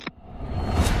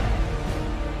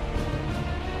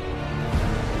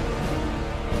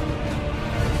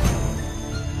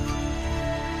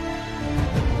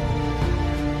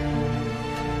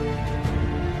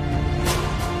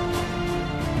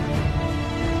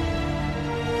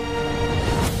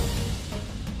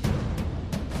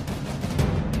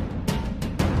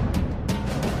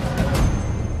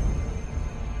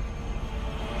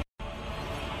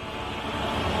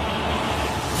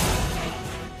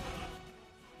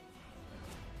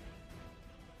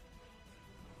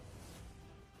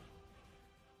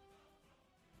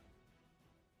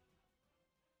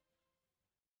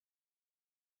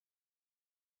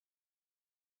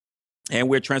And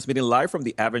we're transmitting live from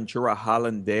the Aventura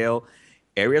Hollandale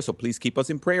area. So please keep us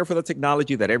in prayer for the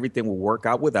technology, that everything will work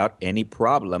out without any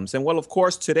problems. And well, of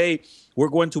course, today we're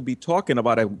going to be talking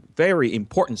about a very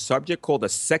important subject called the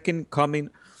second coming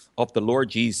of the Lord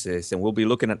Jesus. And we'll be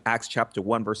looking at Acts chapter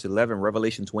 1, verse 11,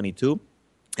 Revelation 22,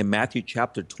 and Matthew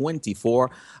chapter 24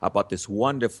 about this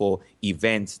wonderful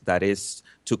event that is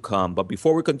to come. But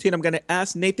before we continue, I'm going to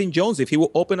ask Nathan Jones if he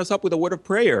will open us up with a word of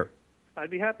prayer. I'd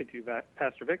be happy to,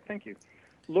 Pastor Vic. Thank you.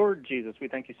 Lord Jesus, we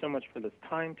thank you so much for this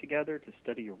time together to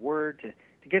study your word, to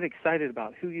get excited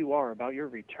about who you are, about your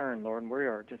return, Lord. And we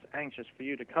are just anxious for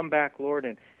you to come back, Lord,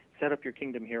 and set up your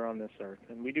kingdom here on this earth.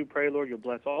 And we do pray, Lord, you'll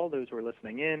bless all those who are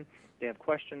listening in. They have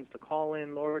questions to call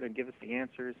in, Lord, and give us the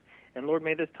answers. And Lord,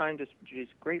 may this time just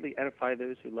greatly edify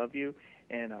those who love you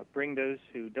and bring those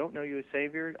who don't know you as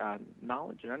Savior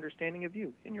knowledge and understanding of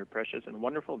you in your precious and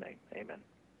wonderful name. Amen.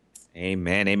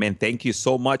 Amen. Amen. Thank you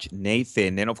so much,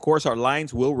 Nathan. And of course, our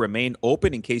lines will remain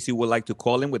open in case you would like to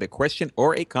call in with a question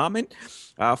or a comment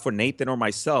for Nathan or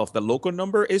myself. The local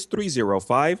number is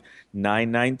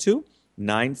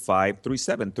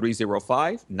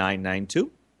 305-992-9537.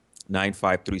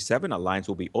 305-992-9537. Our lines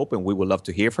will be open. We would love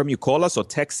to hear from you. Call us or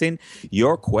text in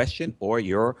your question or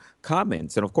your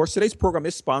comments. And of course, today's program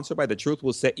is sponsored by the Truth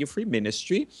Will Set You Free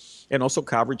Ministry and also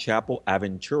Calvary Chapel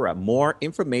Aventura. More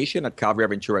information at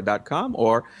calvaryaventura.com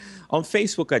or on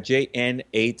Facebook at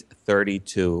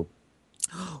JN832.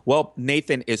 Well,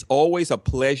 Nathan, it's always a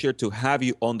pleasure to have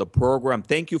you on the program.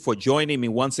 Thank you for joining me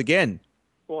once again.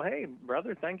 Well, hey,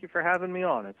 brother, thank you for having me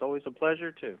on. It's always a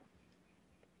pleasure, too.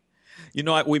 You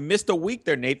know, we missed a week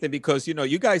there, Nathan, because,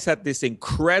 you guys had this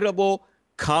incredible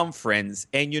conference,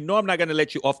 and I'm not going to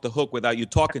let you off the hook without you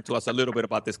talking to us a little bit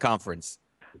about this conference.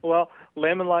 Well,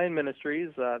 Lamb and Lion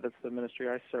Ministries, that's the ministry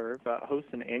I serve,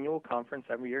 hosts an annual conference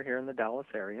every year here in the Dallas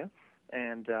area.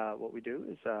 And what we do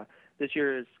is this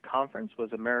year's conference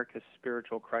was America's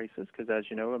Spiritual Crisis, because as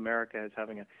you know, America is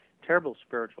having a terrible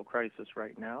spiritual crisis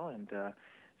right now. And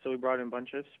so we brought in a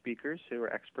bunch of speakers who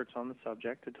are experts on the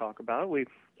subject to talk about it. We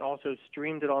also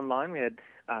streamed it online. We had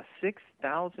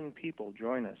 6,000 people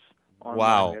join us online.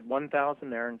 Wow. We had 1,000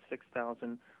 there and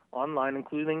 6,000 online,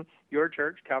 including your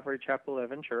church, Calvary Chapel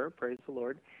Aventura. Praise the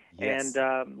Lord. Yes.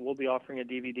 And we'll be offering a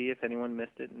DVD if anyone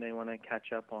missed it and they want to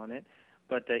catch up on it.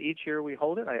 But each year we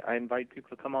hold it. I invite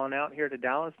people to come on out here to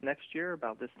Dallas next year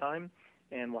about this time,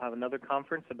 and we'll have another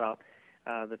conference about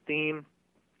the theme.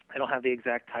 I don't have the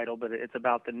exact title, but it's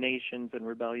about the nations and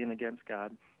rebellion against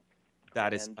God.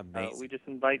 That is amazing. We just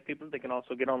invite people. They can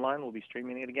also get online. We'll be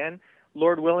streaming it again.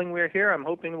 Lord willing, we're here. I'm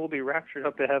hoping we'll be raptured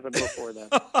up to heaven before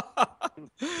that.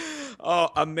 Oh,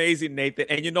 amazing, Nathan.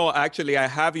 And actually, I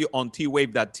have you on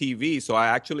twave.tv. So I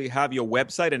actually have your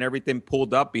website and everything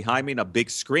pulled up behind me in a big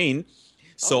screen.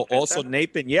 So also,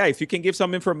 Nathan, if you can give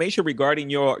some information regarding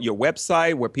your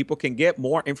website where people can get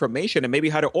more information and maybe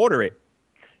how to order it.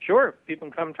 Sure.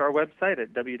 People can come to our website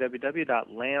at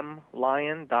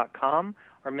www.lamblion.com.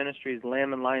 Our ministry is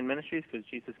Lamb and Lion Ministries because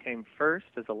Jesus came first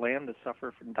as a lamb to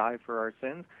suffer and die for our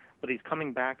sins, but he's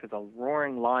coming back as a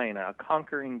roaring lion, a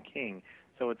conquering king.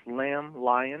 So it's Lamb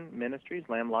Lion Ministries,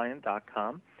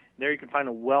 lamblion.com. There you can find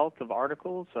a wealth of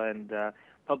articles and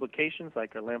publications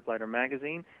like our Lamplighter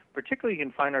magazine. Particularly, you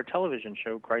can find our television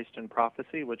show, Christ in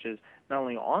Prophecy, which is not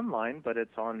only online, but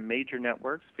it's on major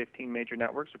networks, 15 major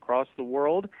networks across the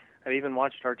world. I've even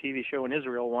watched our TV show in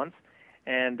Israel once,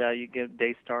 and you get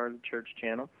Daystar, the church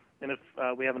channel. And if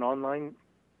we have an online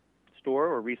store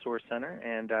or resource center,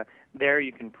 and there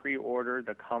you can pre-order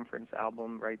the conference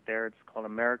album right there. It's called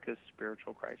America's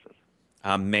Spiritual Crisis.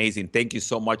 Amazing. Thank you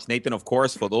so much, Nathan. Of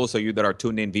course, for those of you that are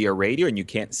tuned in via radio and you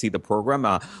can't see the program,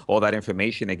 all that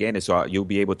information, again, is you'll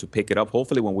be able to pick it up,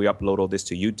 hopefully, when we upload all this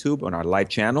to YouTube on our live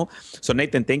channel. So,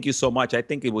 Nathan, thank you so much. I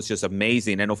think it was just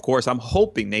amazing. And, of course, I'm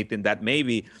hoping, Nathan, that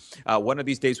maybe one of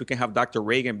these days we can have Dr.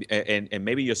 Reagan and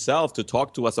maybe yourself to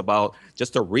talk to us about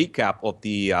just a recap of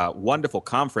the wonderful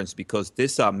conference, because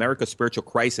this America's Spiritual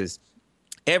Crisis,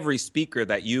 every speaker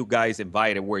that you guys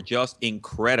invited were just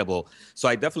incredible. So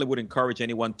I definitely would encourage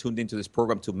anyone tuned into this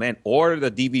program to order the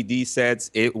DVD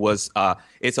sets.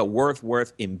 It's a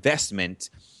worth investment.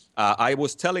 I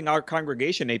was telling our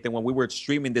congregation, Nathan, when we were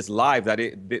streaming this live, that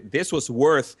this was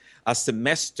worth a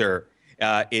semester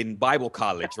in Bible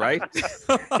college, right?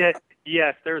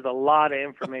 Yes, there's a lot of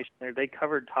information there. They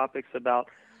covered topics about,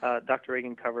 Dr.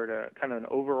 Reagan covered a kind of an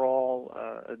overall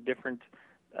different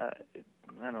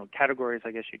categories,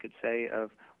 I guess you could say,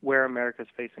 of where America's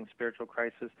facing spiritual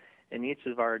crisis. And each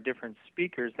of our different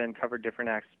speakers then covered different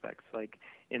aspects, like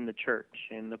in the church,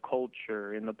 in the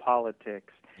culture, in the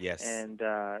politics, yes, and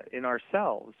in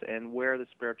ourselves, and where the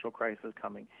spiritual crisis is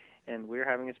coming. and we're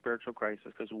having a spiritual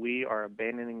crisis because we are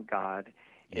abandoning God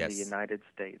in the Yes. United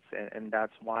States, and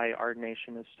that's why our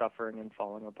nation is suffering and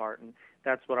falling apart, and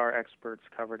that's what our experts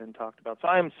covered and talked about. So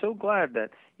I am so glad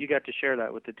that you got to share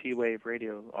that with the T-Wave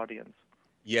radio audience.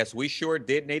 Yes, we sure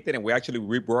did, Nathan, and we're actually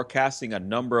rebroadcasting a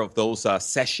number of those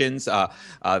sessions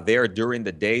there during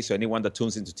the day. So anyone that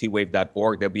tunes into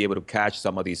twave.org, they'll be able to catch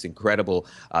some of these incredible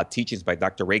teachings by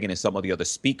Dr. Reagan and some of the other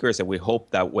speakers. And we hope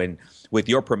that with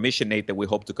your permission, Nathan, we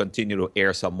hope to continue to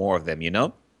air some more of them, you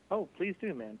know? Oh, please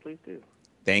do, man. Please do.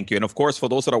 Thank you. And of course, for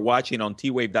those that are watching on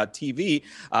twave.tv,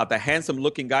 the handsome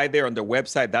looking guy there on their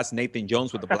website, that's Nathan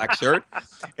Jones with the black shirt.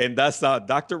 And that's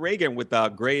Dr. Reagan with the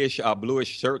grayish,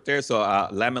 bluish shirt there. So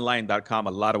lamandlion.com,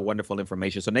 a lot of wonderful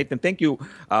information. So Nathan, thank you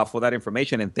for that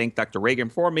information. And thank Dr. Reagan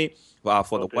for me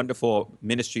for the wonderful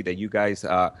ministry that you guys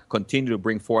continue to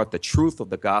bring forth, the truth of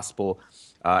the gospel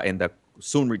and the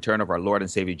soon return of our Lord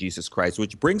and Savior Jesus Christ,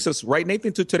 which brings us right,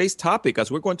 Nathan, to today's topic, as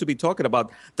we're going to be talking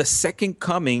about the second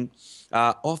coming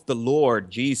of the Lord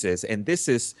Jesus. And this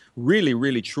is really,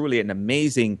 really, truly an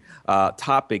amazing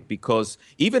topic, because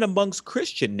even amongst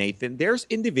Christian, Nathan, there's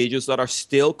individuals that are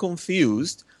still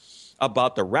confused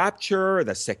about the rapture,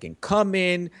 the second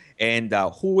coming, and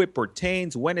who it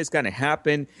pertains, when it's going to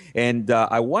happen. And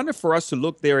I wanted for us to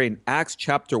look there in Acts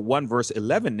chapter 1, verse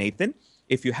 11, Nathan.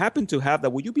 If you happen to have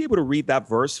that, would you be able to read that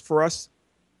verse for us?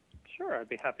 Sure, I'd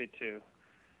be happy to.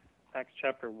 Acts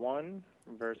chapter 1,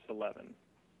 verse 11.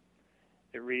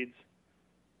 It reads,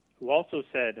 "Who also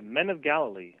said, 'Men of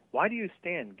Galilee, why do you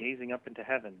stand gazing up into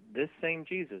heaven? This same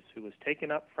Jesus, who was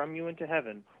taken up from you into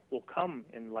heaven, will come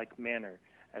in like manner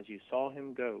as you saw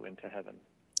him go into heaven.'"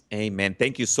 Amen.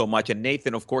 Thank you so much. And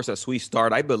Nathan, of course, as we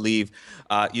start, I believe,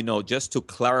 just to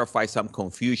clarify some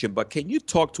confusion, but can you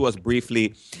talk to us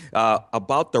briefly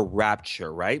about the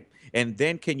rapture, right? And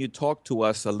then can you talk to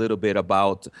us a little bit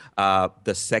about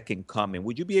the second coming?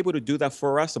 Would you be able to do that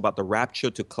for us about the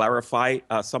rapture to clarify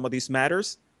some of these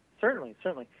matters? Certainly,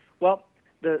 certainly. Well,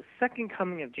 the second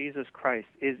coming of Jesus Christ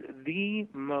is the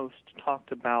most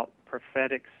talked about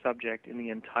prophetic subject in the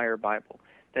entire Bible.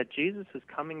 That Jesus is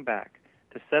coming back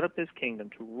to set up his kingdom,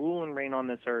 to rule and reign on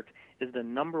this earth, is the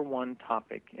number one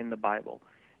topic in the Bible.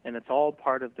 And it's all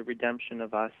part of the redemption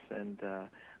of us and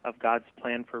of God's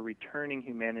plan for returning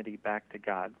humanity back to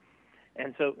God.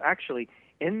 And so actually,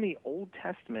 in the Old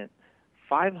Testament,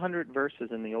 500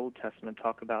 verses in the Old Testament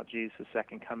talk about Jesus'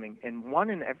 second coming, and 1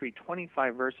 in every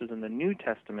 25 verses in the New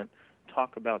Testament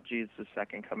talk about Jesus'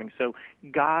 second coming. So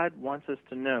God wants us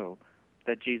to know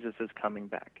that Jesus is coming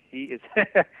back. He is.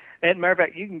 And matter of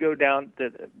fact, you can go down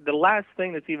to the last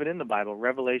thing that's even in the Bible,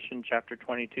 Revelation chapter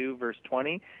 22, verse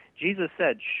 20. Jesus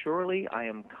said, "Surely I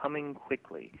am coming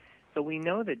quickly." So we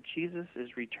know that Jesus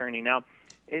is returning. Now,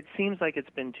 it seems like it's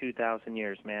been 2,000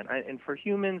 years, man. And for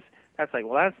humans, that's like,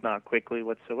 well, that's not quickly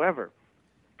whatsoever.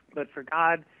 But for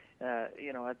God,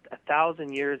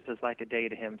 1,000 years is like a day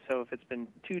to him. So if it's been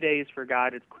 2 days for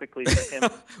God, it's quickly for him.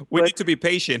 We need to be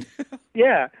patient.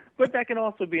 Yeah, but that can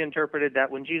also be interpreted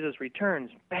that when Jesus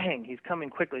returns, bang, he's coming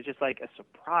quickly, just like a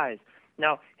surprise.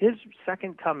 Now, his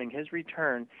second coming, his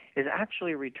return, is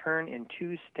actually a return in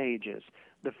 2 stages.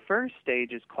 The first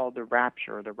stage is called the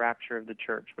rapture, or the rapture of the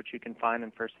church, which you can find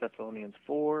in 1 Thessalonians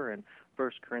 4 and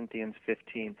 1 Corinthians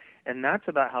 15. And that's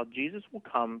about how Jesus will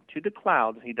come to the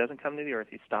clouds. He doesn't come to the earth.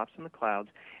 He stops in the clouds,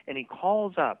 and he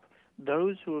calls up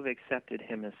those who have accepted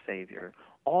him as Savior.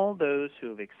 All those who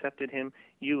have accepted him,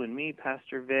 you and me,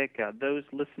 Pastor Vic, those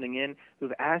listening in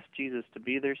who've asked Jesus to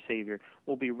be their Savior,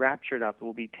 will be raptured up,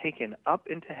 will be taken up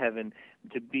into heaven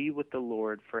to be with the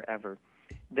Lord forever.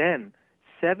 Then,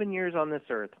 7 years on this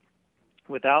earth,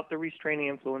 without the restraining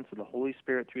influence of the Holy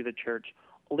Spirit through the church,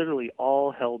 literally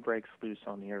all hell breaks loose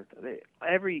on the earth.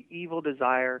 Every evil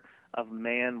desire of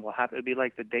man will happen. It would be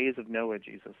like the days of Noah,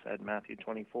 Jesus said, Matthew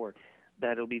 24.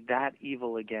 That it'll be that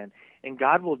evil again. And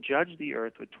God will judge the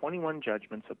earth with 21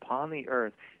 judgments upon the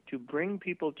earth to bring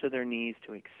people to their knees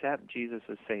to accept Jesus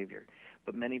as Savior.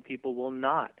 But many people will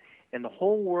not. And the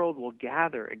whole world will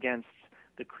gather against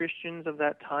the Christians of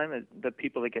that time, the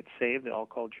people that get saved, they're all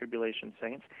called tribulation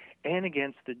saints, and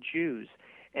against the Jews.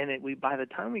 And by the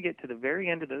time we get to the very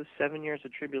end of those 7 years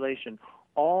of tribulation,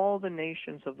 all the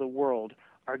nations of the world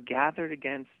are gathered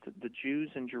against the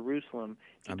Jews in Jerusalem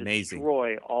to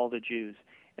destroy all the Jews.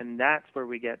 And that's where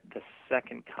we get the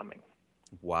second coming.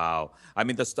 Wow. I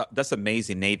mean, that's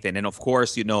amazing, Nathan. And of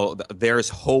course, there's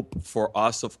hope for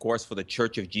us, of course, for the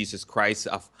Church of Jesus Christ,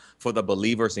 for the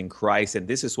believers in Christ. And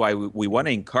this is why we want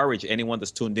to encourage anyone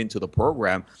that's tuned into the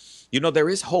program. There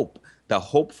is hope. The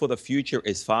hope for the future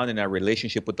is found in our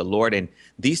relationship with the Lord. And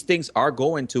these things are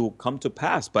going to come to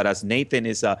pass. But as Nathan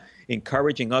is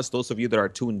encouraging us, those of you that are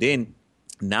tuned in,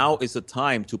 now is the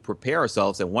time to prepare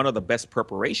ourselves. And one of the best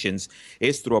preparations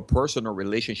is through a personal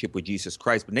relationship with Jesus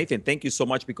Christ. But Nathan, thank you so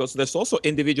much, because there's also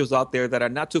individuals out there that are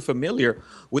not too familiar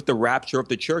with the rapture of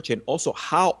the church and also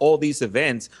how all these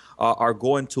events are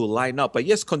going to line up. But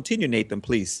yes, continue, Nathan,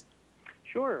 please.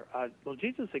 Sure. Well,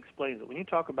 Jesus explains it. When you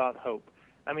talk about hope,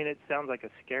 I mean, it sounds like a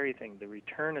scary thing. The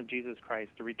return of Jesus Christ,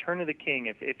 the return of the King.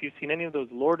 If you've seen any of those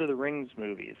Lord of the Rings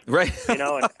movies, right? And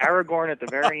Aragorn at the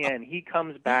very end, he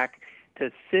comes back to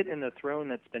sit in the throne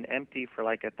that's been empty for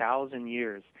like 1,000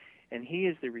 years, and he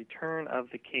is the return of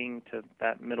the King to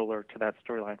that middle, or to that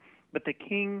storyline. But the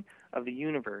King of the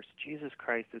universe, Jesus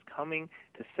Christ, is coming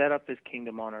to set up his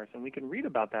kingdom on earth, and we can read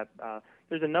about that.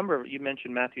 There's a number of, you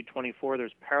mentioned Matthew 24,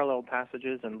 there's parallel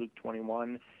passages in Luke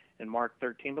 21 and Mark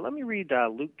 13, but let me read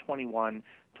Luke 21,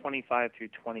 25 through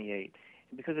 28,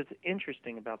 because it's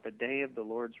interesting about the day of the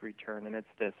Lord's return, and it's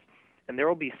this: "And there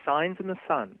will be signs in the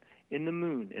sun, in the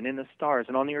moon, and in the stars,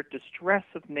 and on the earth distress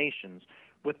of nations,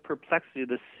 with perplexity,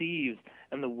 the seas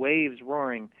and the waves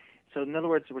roaring." So in other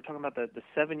words, we're talking about the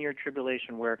 7-year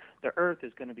tribulation, where the earth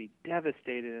is going to be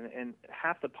devastated, and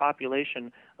half the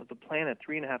population of the planet,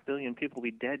 3.5 billion people, will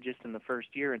be dead just in the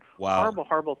first year, and Wow. horrible,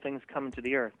 horrible things coming to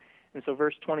the earth. And so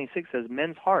verse 26 says,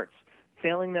 "Men's hearts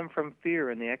failing them from fear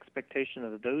and the expectation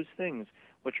of those things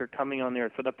which are coming on the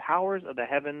earth, for the powers of the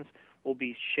heavens will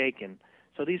be shaken."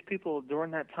 So these people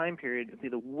during that time period will be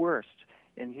the worst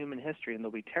in human history, and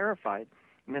they'll be terrified.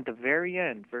 And at the very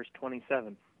end, verse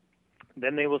 27,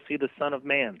 "Then they will see the Son of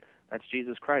Man," that's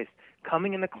Jesus Christ,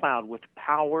 "coming in the cloud with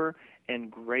power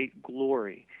and great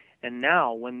glory. And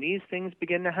now, when these things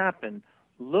begin to happen,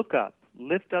 look up,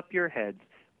 lift up your heads,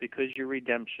 because your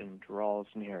redemption draws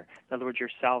near." In other words,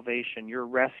 your salvation, your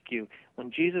rescue.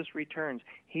 When Jesus returns,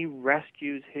 he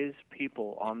rescues his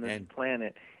people on this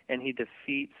planet, and he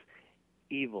defeats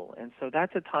evil. And so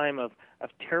that's a time of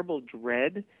terrible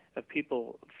dread, of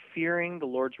people fearing the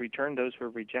Lord's return. Those who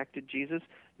have rejected Jesus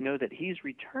know that he's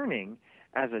returning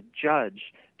as a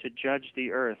judge to judge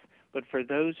the earth. But for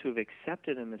those who have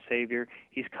accepted him as Savior,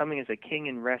 he's coming as a king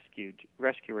and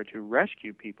rescuer to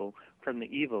rescue people from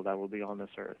the evil that will be on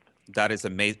this earth. That is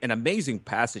an amazing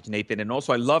passage, Nathan. And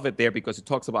also, I love it there because it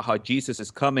talks about how Jesus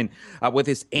is coming with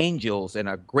his angels and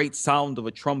a great sound of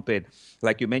a trumpet.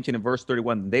 Like you mentioned in verse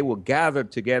 31, they will gather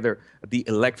together the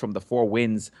elect from the four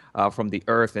winds, from the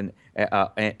earth and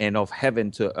of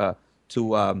heaven to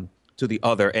the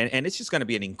other. And it's just going to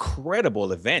be an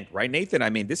incredible event, right, Nathan? I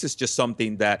mean, this is just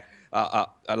something that,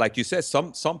 like you said,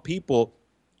 some people,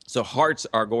 so hearts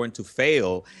are going to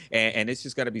fail, and it's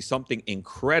just going to be something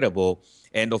incredible.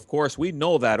 And of course, we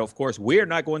know that, of course, we're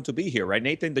not going to be here, right,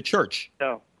 Nathan? The church.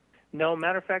 No,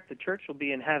 matter of fact, the church will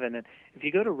be in heaven. And if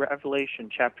you go to Revelation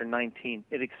chapter 19,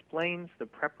 it explains the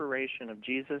preparation of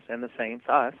Jesus and the saints,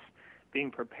 us, being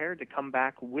prepared to come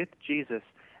back with Jesus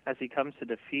as he comes to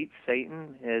defeat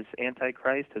Satan, his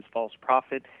antichrist, his false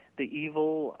prophet, the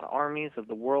evil armies of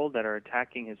the world that are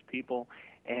attacking his people,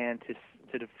 and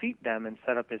to defeat them and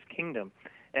set up his kingdom.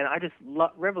 And I just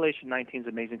love Revelation 19 is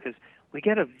amazing because we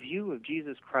get a view of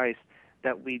Jesus Christ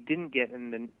that we didn't get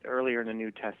earlier in the New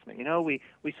Testament. You know, we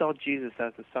saw Jesus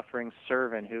as a suffering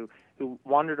servant who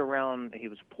wandered around. He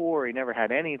was poor. He never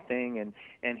had anything,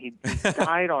 and he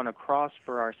died on a cross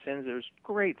for our sins. There was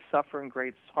great suffering,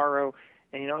 great sorrow,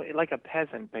 and, you know, like a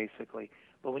peasant, basically.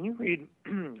 But when you read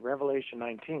Revelation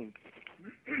 19,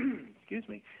 excuse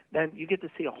me, then you get to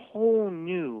see a whole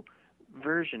new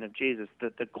version of Jesus,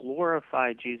 the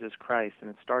glorified Jesus Christ, and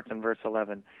it starts in verse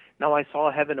 11. "Now I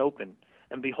saw heaven open,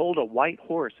 and behold, a white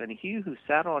horse, and he who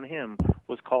sat on him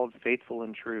was called Faithful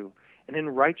and True. And in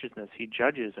righteousness he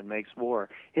judges and makes war.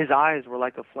 His eyes were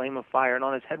like a flame of fire, and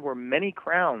on his head were many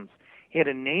crowns. He had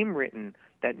a name written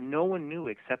that no one knew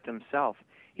except himself.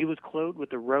 He was clothed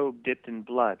with a robe dipped in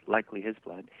blood," likely his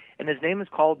blood, "and his name is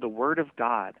called the Word of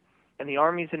God. And the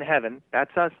armies in heaven,"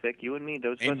 that's us, Vic, you and me,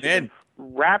 those of us who've been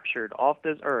raptured off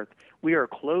this earth, "we are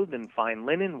clothed in fine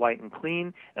linen, white and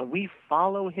clean, and we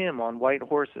follow him on white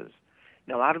horses.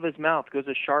 Now out of his mouth goes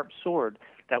a sharp sword,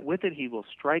 that with it he will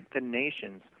strike the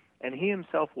nations, and he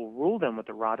himself will rule them with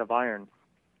a rod of iron.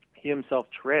 He himself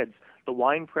treads the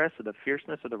winepress of the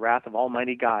fierceness of the wrath of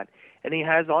Almighty God. And he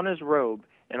has on his robe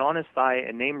and on his thigh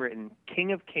a name written,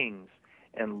 King of Kings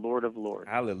and Lord of Lords."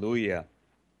 Hallelujah.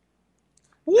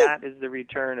 Woo! That is the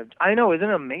return of. I know, isn't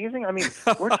it amazing? I mean,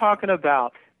 we're talking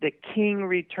about the King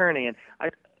returning,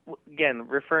 and again,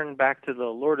 referring back to the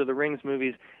Lord of the Rings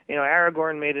movies,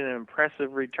 Aragorn made an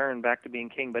impressive return back to being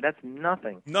king, but that's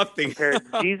nothing Nothing.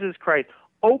 compared to Jesus Christ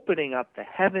opening up the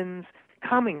heavens,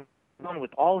 coming down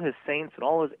with all his saints and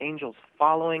all his angels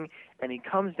following, and he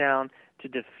comes down to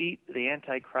defeat the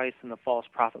Antichrist and the false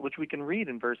prophet, which we can read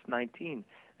in verse 19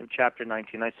 of chapter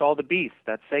 19. I saw the beast,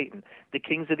 that's Satan, the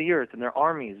kings of the earth and their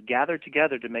armies gathered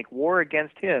together to make war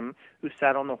against him who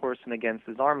sat on the horse and against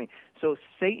his army. So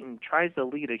Satan tries to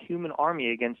lead a human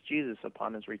army against Jesus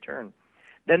upon his return.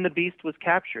 Then the beast was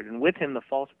captured, and with him the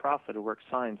false prophet who worked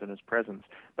signs in his presence,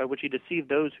 by which he deceived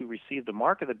those who received the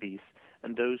mark of the beast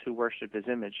and those who worshipped his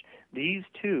image. These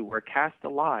two were cast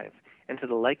alive into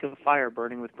the lake of fire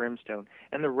burning with brimstone,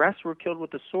 and the rest were killed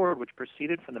with the sword which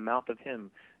proceeded from the mouth of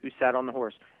him who sat on the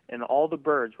horse, and all the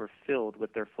birds were filled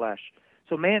with their flesh.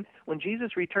 So, man, when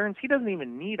Jesus returns, he doesn't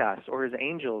even need us or his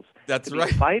angels That's to right.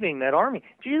 be fighting that army.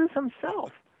 Jesus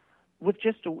himself, with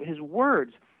just his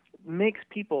words, makes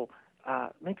the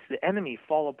enemy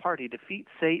fall apart. He defeats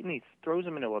Satan. He throws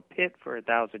him into a pit for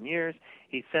 1,000 years.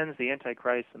 He sends the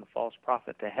Antichrist and the false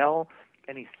prophet to hell,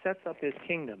 and he sets up his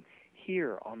kingdom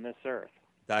here on this earth.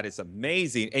 That is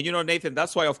amazing. And Nathan,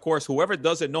 that's why, of course, whoever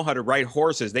doesn't know how to ride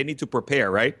horses, they need to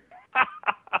prepare, right?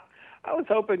 I was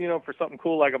hoping, for something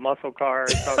cool like a muscle car or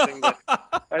something. But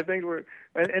I think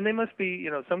and they must be,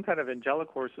 some kind of angelic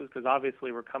horses, because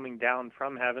obviously we're coming down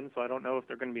from heaven. So I don't know if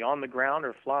they're going to be on the ground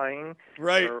or flying,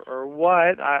 right, or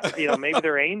what. Maybe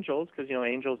they're angels, because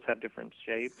angels have different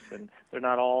shapes, and they're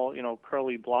not all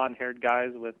curly blonde-haired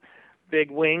guys with big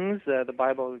wings. The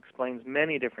Bible explains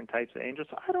many different types of angels.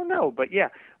 So I don't know, but yeah,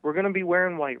 we're going to be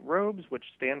wearing white robes, which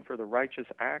stand for the righteous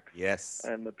acts, yes,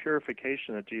 and the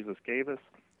purification that Jesus gave us.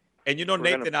 And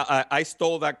Nathan, I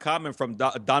stole that comment from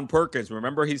Don Perkins.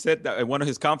 Remember, he said that at one of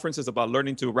his conferences about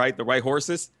learning to ride the right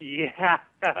horses. Yeah,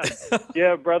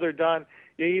 yeah, brother Don.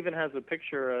 He even has a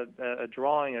picture, a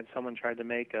drawing that someone tried to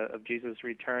make of Jesus'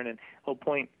 return, and he'll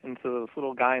point into this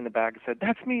little guy in the back and said,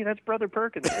 "That's me. That's Brother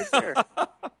Perkins right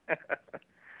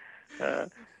there."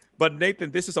 But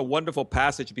Nathan, this is a wonderful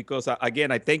passage because,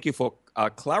 again, I thank you for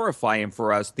clarifying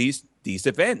for us these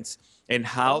events and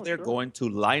how they're going to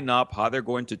line up, how they're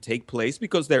going to take place,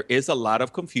 because there is a lot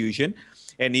of confusion.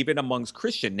 And even amongst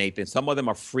Christian, Nathan, some of them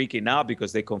are freaking out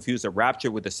because they confuse the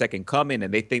rapture with the second coming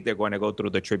and they think they're going to go through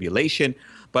the tribulation.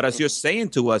 But as you're saying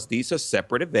to us, these are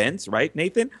separate events, right,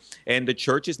 Nathan? And the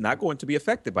church is not going to be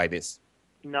affected by this.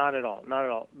 Not at all. Not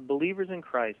at all. Believers in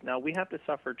Christ. Now, we have to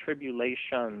suffer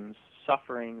tribulations,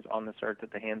 sufferings on this earth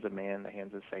at the hands of man, the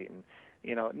hands of Satan.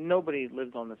 Nobody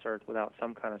lives on this earth without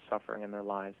some kind of suffering in their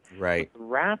lives. Right. But the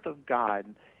wrath of God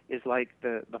is like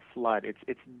the flood.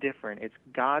 It's different. It's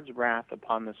God's wrath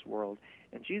upon this world.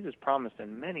 And Jesus promised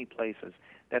in many places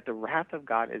that the wrath of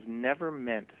God is never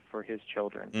meant for his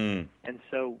children. And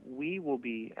so we will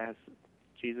be, as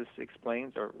Jesus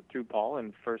explains, or through Paul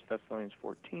in 1 Thessalonians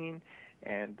 14,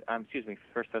 and 1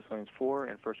 Thessalonians 4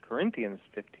 and 1 Corinthians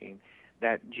 15,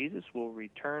 that Jesus will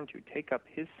return to take up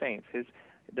his saints,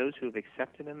 those who have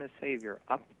accepted him as Savior,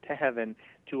 up to heaven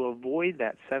to avoid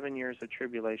that 7 years of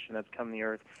tribulation that's come to the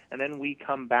earth. And then we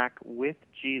come back with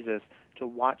Jesus to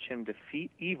watch him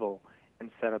defeat evil and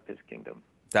set up his kingdom.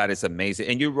 That is amazing.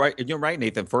 And you're right,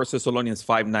 Nathan. 1 Thessalonians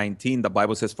 5:19, the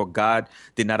Bible says, "For God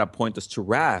did not appoint us to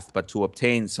wrath, but to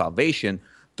obtain salvation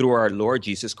through our Lord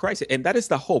Jesus Christ." And that is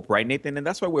the hope, right, Nathan? And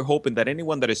that's why we're hoping that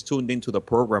anyone that is tuned into the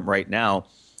program right now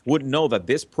would know that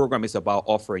this program is about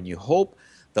offering you hope.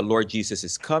 The Lord Jesus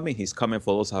is coming. He's coming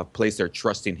for those who have placed their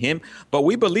trust in him. But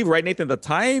we believe, right, Nathan, the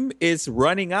time is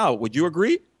running out. Would you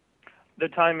agree? The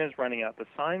time is running out. The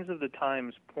signs of the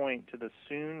times point to the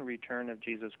soon return of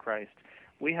Jesus Christ.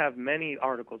 We have many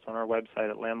articles on our website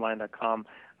at lamblion.com.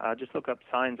 Just look up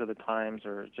Signs of the Times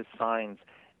or just Signs,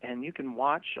 and you can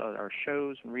watch our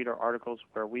shows and read our articles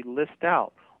where we list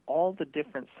out all the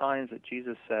different signs that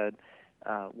Jesus said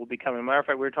will be coming. As a matter of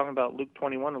fact, we were talking about Luke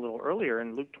 21 a little earlier,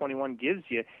 and Luke 21 gives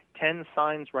you 10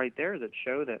 signs right there that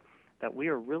show that we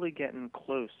are really getting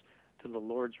close to the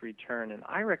Lord's return. And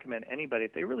I recommend anybody,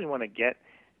 if they really want to get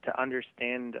to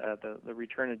understand the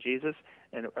return of Jesus,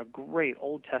 and a great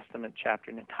Old Testament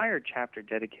chapter, an entire chapter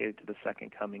dedicated to the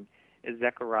second coming, is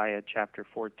Zechariah chapter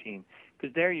 14.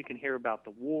 Because there you can hear about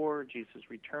the war, Jesus'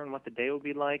 return, what the day will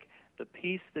be like, the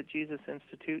peace that Jesus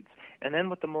institutes, and then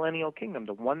what the millennial kingdom,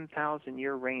 the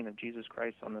 1,000-year reign of Jesus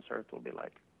Christ on this earth will be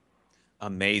like.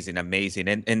 Amazing, amazing.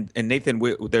 And Nathan,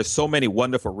 there's so many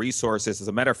wonderful resources. As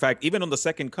a matter of fact, even on the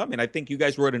second coming, I think you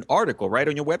guys wrote an article, right,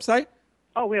 on your website?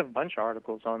 Oh, we have a bunch of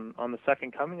articles on the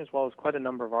second coming, as well as quite a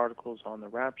number of articles on the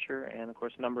rapture, and of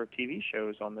course a number of TV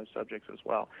shows on those subjects as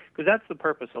well. Because that's the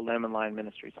purpose of Lamb and Lion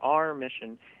Ministries. Our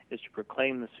mission is to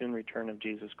proclaim the soon return of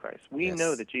Jesus Christ. We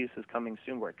know Yes. that Jesus is coming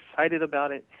soon. We're excited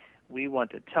about it. We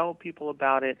want to tell people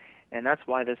about it, and that's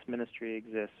why this ministry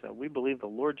exists. So we believe the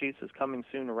Lord Jesus is coming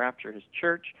soon to rapture his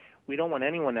church. We don't want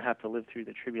anyone to have to live through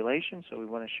the tribulation, so we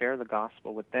want to share the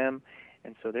gospel with them.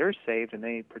 And so they're saved and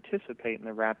they participate in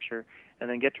the rapture and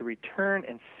then get to return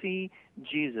and see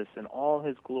Jesus in all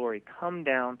his glory come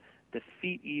down,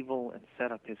 defeat evil, and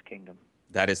set up his kingdom.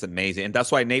 That is amazing. And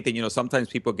that's why, Nathan, sometimes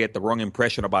people get the wrong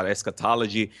impression about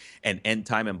eschatology and end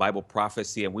time and Bible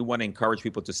prophecy. And we want to encourage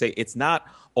people to say it's not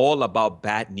all about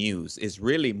bad news. It's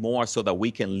really more so that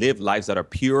we can live lives that are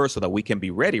pure so that we can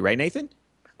be ready. Right, Nathan?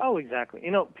 Oh, exactly.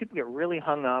 People get really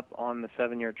hung up on the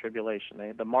 7-year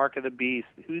tribulation, the mark of the beast,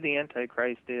 who the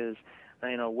Antichrist is,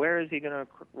 where is he going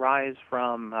to rise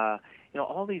from,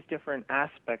 all these different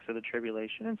aspects of the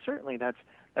tribulation. And certainly that's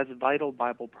vital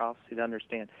Bible prophecy to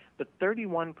understand. But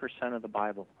 31% of the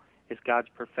Bible is God's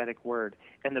prophetic word.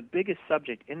 And the biggest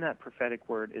subject in that prophetic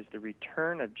word is the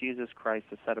return of Jesus Christ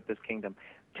to set up his kingdom.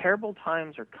 Terrible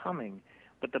times are coming,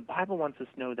 but the Bible wants us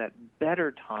to know that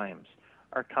better times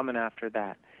are coming after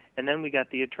that. And then we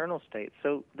got the eternal state.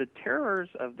 So the terrors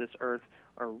of this earth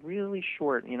are really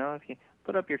short. If you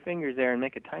put up your fingers there and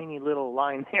make a tiny little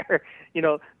line there,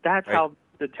 that's Right. how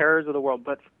the terrors of the world.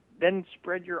 But then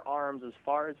spread your arms as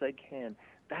far as they can.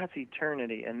 That's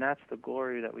eternity, and that's the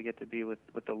glory that we get to be with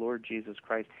the Lord Jesus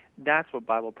Christ. That's what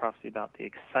Bible prophecy about, the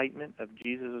excitement of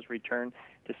Jesus' return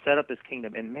to set up his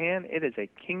kingdom. And man, it is a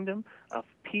kingdom of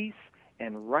peace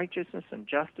and righteousness and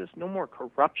justice, no more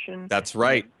corruption. That's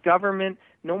right. Government,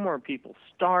 no more people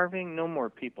starving, no more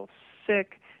people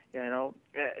sick.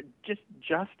 Just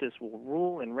justice will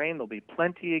rule and reign. There'll be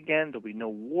plenty again. There'll be no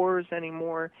wars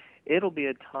anymore. It'll be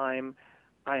a time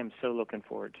I am so looking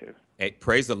forward to. Hey,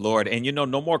 praise the Lord. And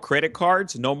no more credit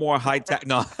cards, no more high tech.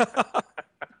 No.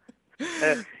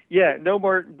 No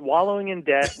more wallowing in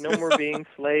debt, no more being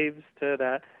slaves to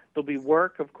that. There'll be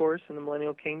work, of course, in the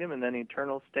millennial kingdom, and then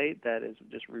eternal state that is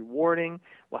just rewarding.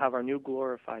 We'll have our new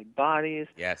glorified bodies.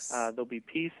 Yes. There'll be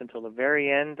peace until the very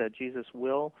end. Jesus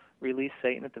will release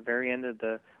Satan at the very end of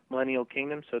the millennial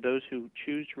kingdom. So those who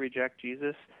choose to reject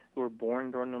Jesus, who are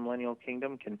born during the millennial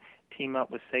kingdom, can team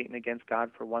up with Satan against God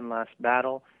for one last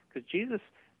battle. Because Jesus,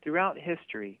 throughout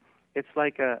history, it's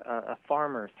like a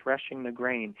farmer threshing the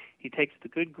grain. He takes the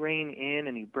good grain in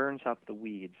and he burns up the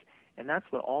weeds. And that's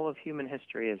what all of human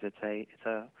history is. It's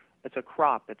a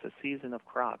crop. It's a season of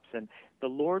crops. And the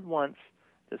Lord wants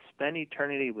to spend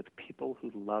eternity with people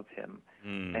who love him.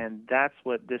 And that's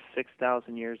what this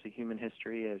 6,000 years of human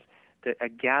history is. A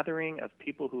gathering of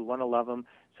people who want to love him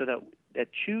so that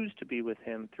choose to be with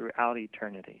him throughout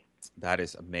eternity. That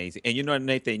is amazing. And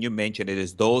Nathan, you mentioned it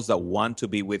is those that want to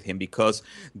be with him because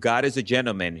God is a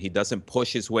gentleman. He doesn't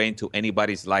push his way into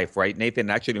anybody's life, right? Nathan,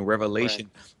 actually in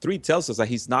Revelation 3 tells us that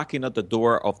he's knocking at the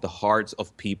door of the hearts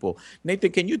of people.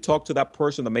 Nathan, can you talk to that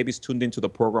person that maybe is tuned into the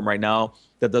program right now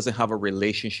that doesn't have a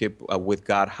relationship with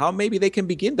God? How maybe they can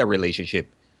begin that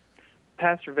relationship?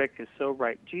 Pastor Vic is so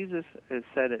right. Jesus has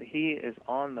said that he is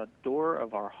on the door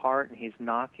of our heart and he's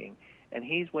knocking, and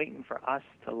he's waiting for us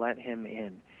to let him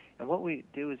in. And what we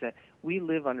do is that we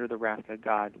live under the wrath of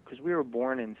God because we were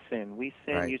born in sin. We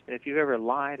sin. Right. If you've ever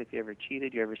lied, if you ever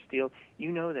cheated, you ever steal,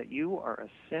 you know that you are a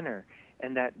sinner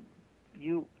and that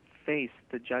you face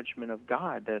the judgment of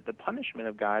God, the punishment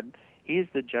of God. He is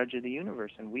the judge of the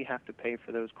universe, and we have to pay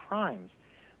for those crimes.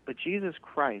 But Jesus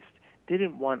Christ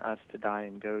didn't want us to die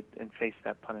and go and face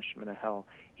that punishment of hell.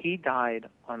 He died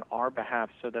on our behalf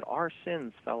so that our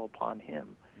sins fell upon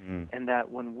him, and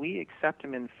that when we accept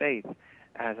him in faith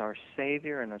as our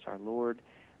Savior and as our Lord,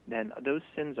 then those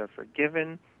sins are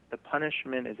forgiven, the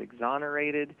punishment is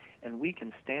exonerated, and we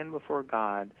can stand before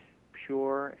God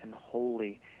pure and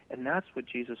holy. And that's what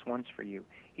Jesus wants for you.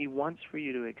 He wants for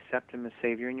you to accept him as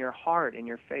Savior in your heart, in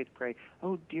your faith. Pray,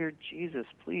 oh, dear Jesus,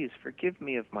 please forgive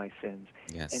me of my sins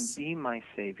and be my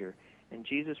Savior. And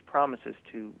Jesus promises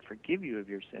to forgive you of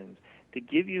your sins, to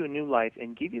give you a new life,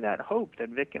 and give you that hope that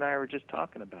Vic and I were just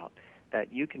talking about,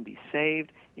 that you can be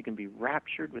saved, you can be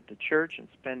raptured with the church and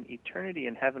spend eternity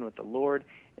in heaven with the Lord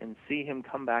and see him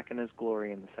come back in his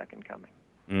glory in the second coming.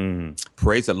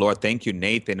 Praise the Lord. Thank you,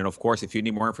 Nathan. And of course, if you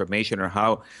need more information or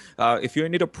how, if you're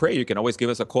in need of prayer, you can always give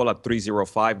us a call at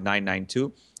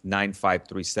 305-992-9537,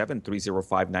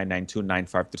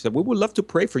 305-992-9537. We would love to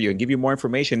pray for you and give you more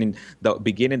information in the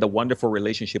beginning the wonderful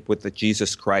relationship with the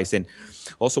Jesus Christ. And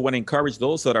also want to encourage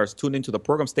those that are tuned into the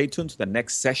program, stay tuned to the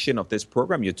next session of this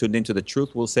program. You're tuned into The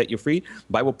Truth Will Set You Free,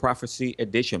 Bible Prophecy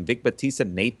Edition. Vic Batista,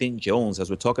 Nathan Jones, as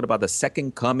we're talking about the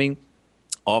second coming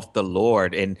of the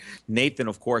Lord. And Nathan,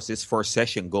 of course, this first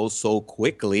session goes so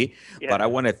quickly, but I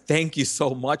want to thank you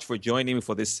so much for joining me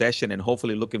for this session, and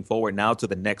hopefully looking forward now to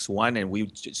the next one. And we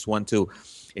just want to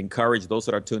encourage those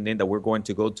that are tuned in that we're going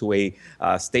to go to a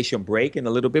station break in a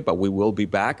little bit, but we will be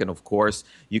back. And of course,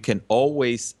 you can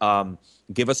always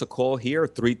give us a call here,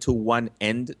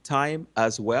 321-END time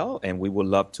as well. And we would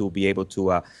love to be able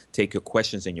to take your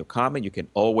questions and your comment. You can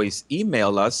always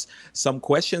email us some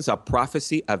questions at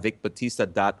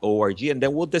prophecy@vicbatista.org, and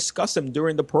then we'll discuss them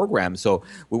during the program. So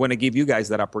we want to give you guys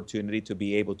that opportunity to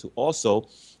be able to also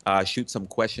shoot some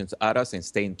questions at us and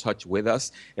stay in touch with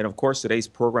us. And of course, today's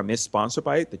program is sponsored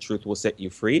by The Truth Will Set You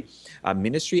Free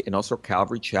Ministry and also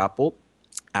Calvary Chapel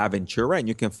Aventura. And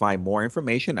you can find more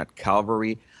information at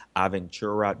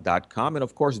calvaryaventura.com. And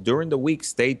of course, during the week,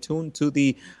 stay tuned to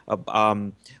the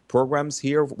programs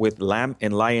here with Lamb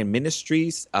and Lion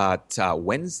Ministries at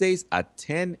Wednesdays at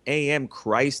 10 a.m.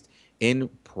 Christ in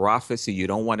Prophecy. You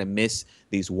don't want to miss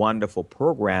these wonderful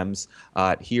programs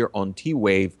here on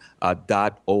twave.org.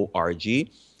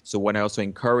 So when I also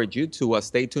encourage you to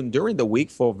stay tuned during the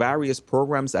week for various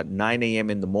programs at 9 a.m.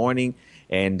 in the morning,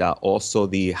 and also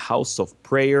the House of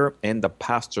Prayer and the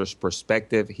Pastor's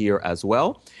Perspective here as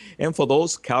well. And for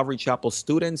those Calvary Chapel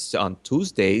students on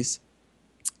Tuesdays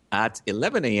at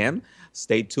 11 a.m.,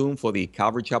 stay tuned for the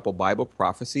Calvary Chapel Bible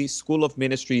Prophecy School of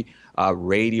Ministry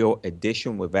radio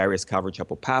edition with various Calvary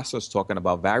Chapel pastors talking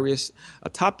about various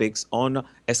topics on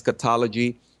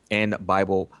eschatology and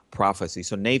Bible prophecy.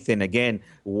 So Nathan, again,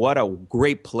 what a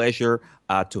great pleasure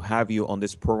to have you on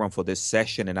this program for this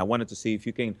session. And I wanted to see if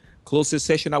you can close this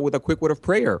session out with a quick word of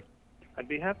prayer. I'd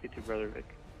be happy to, Brother Vic.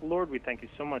 Lord, we thank you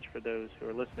so much for those who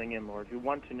are listening in, Lord, who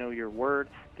want to know your word.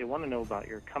 They want to know about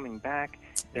your coming back.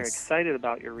 They're excited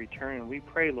about your return. And we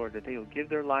pray, Lord, that they will give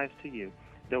their lives to you.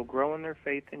 They'll grow in their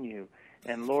faith in you.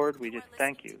 And Lord, we just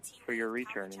thank you for your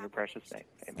return in your precious name.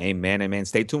 Amen. Amen, amen.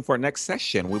 Stay tuned for our next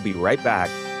session. We'll be right back.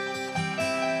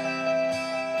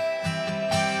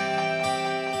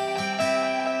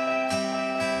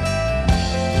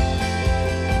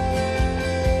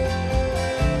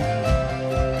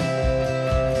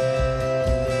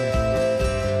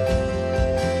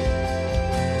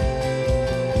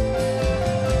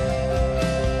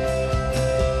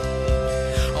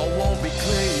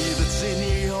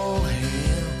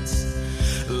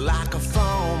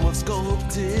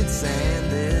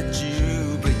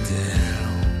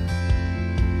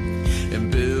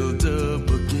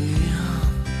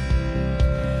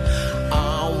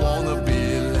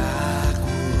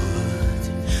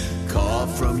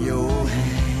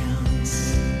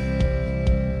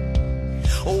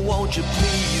 Won't you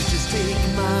please just take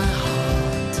my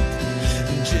heart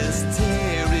and just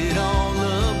tear it all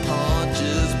apart,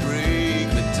 just break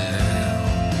me down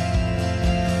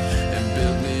and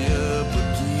build me up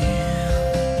again.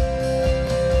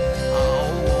 I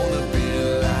wanna be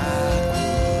like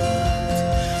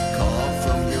wood carved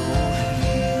from your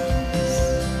hands.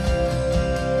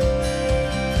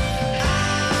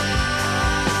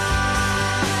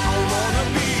 I wanna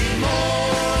be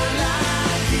more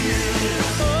like you.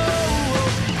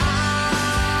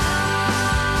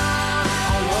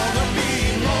 I wanna be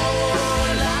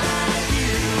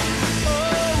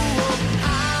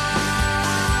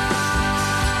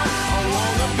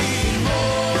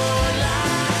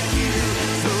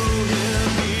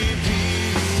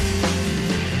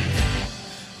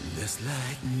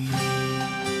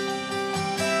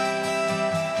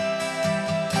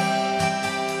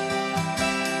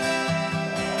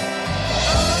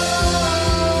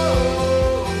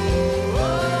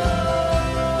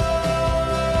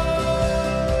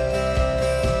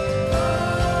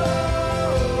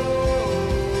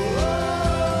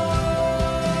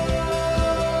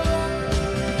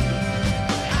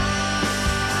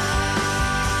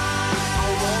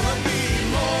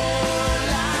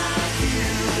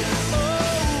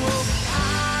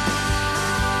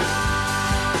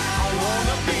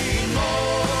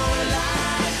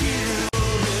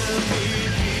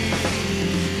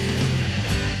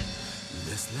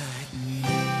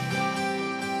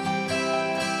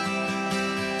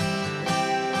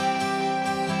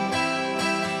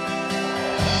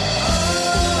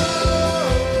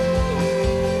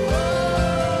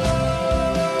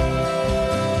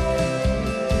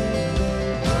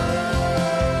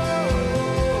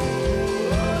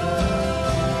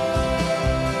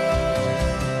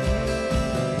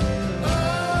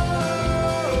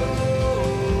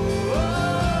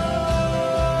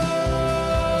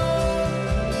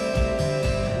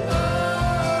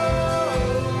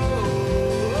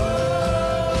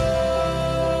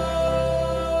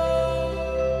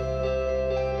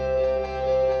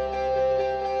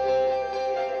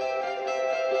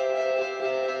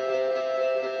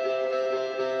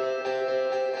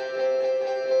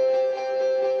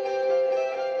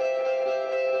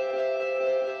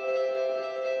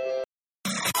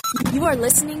are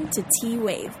listening to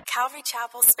T-Wave, Calvary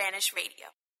Chapel Spanish Radio.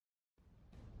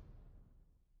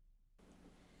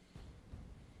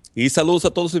 Y saludos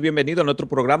a todos y bienvenidos a nuestro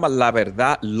programa La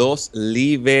Verdad los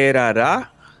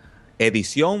Liberará,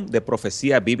 edición de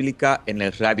profecía bíblica en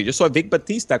el radio. Yo soy Vic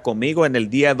Batista, conmigo en el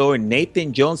día de hoy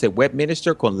Nathan Jones, el web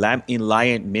minister con Lamb in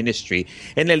Lion Ministry.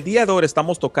 En el día de hoy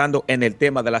estamos tocando en el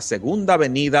tema de la segunda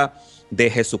venida de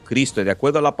Jesucristo. Y de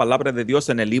acuerdo a la palabra de Dios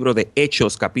en el libro de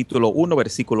Hechos, capítulo 1,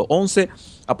 versículo 11,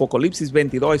 Apocalipsis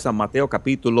 22 y San Mateo,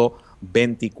 capítulo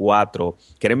 24.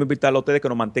 Queremos invitarle a ustedes que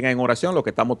nos mantengan en oración lo que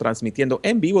estamos transmitiendo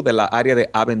en vivo de la área de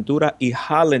Aventura y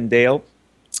Hallandale,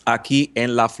 aquí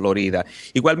en la Florida.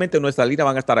 Igualmente nuestras líneas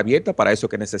van a estar abiertas para eso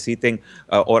que necesiten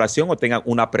oración o tengan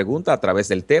una pregunta a través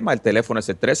del tema. El teléfono es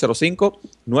el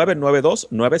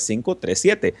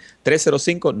 305-992-9537.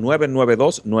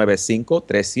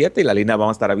 305-992-9537 y la línea va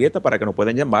a estar abierta para que nos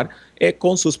puedan llamar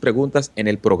con sus preguntas en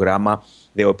el programa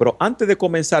de hoy. Pero antes de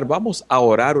comenzar, vamos a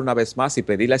orar una vez más y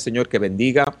pedirle al Señor que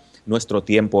bendiga nuestro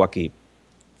tiempo aquí.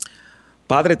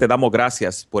 Padre, te damos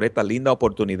gracias por esta linda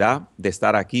oportunidad de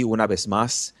estar aquí una vez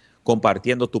más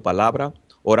compartiendo tu palabra.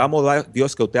 Oramos,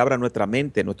 Dios, que usted abra nuestra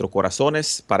mente, nuestros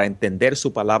corazones para entender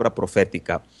su palabra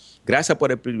profética. Gracias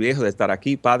por el privilegio de estar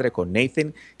aquí, Padre, con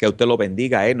Nathan, que usted lo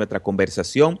bendiga en nuestra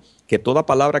conversación, que toda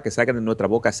palabra que salga de nuestra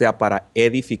boca sea para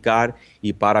edificar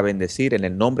y para bendecir. En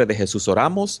el nombre de Jesús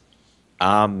oramos.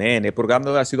 Amén. El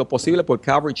programa ha sido posible por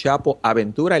Calvary Chapel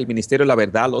Aventura. El Ministerio de la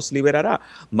Verdad los liberará.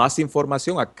 Más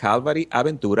información a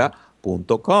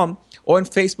calvaryaventura.com o en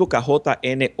Facebook a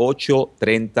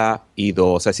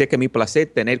JN832. Así es que mi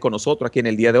placer tener con nosotros aquí en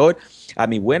el día de hoy a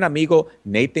mi buen amigo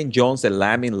Nathan Jones de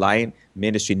Lamb in Lion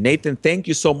Ministry. Nathan, thank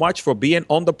you so much for being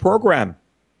on the program.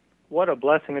 What a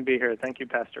blessing to be here. Thank you,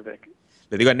 Pastor Vic.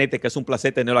 Le digo a Nathan que es un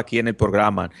placer tenerlo aquí en el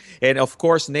programa. And of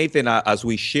course, Nathan, as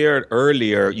we shared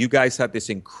earlier, you guys had this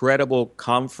incredible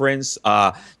conference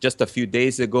just a few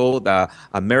days ago, the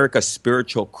America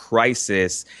Spiritual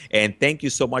Crisis. And thank you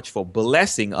so much for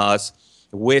blessing us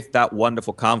with that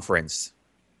wonderful conference.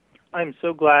 I'm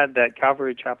so glad that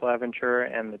Calvary Chapel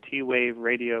Aventura and the T-Wave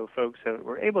radio folks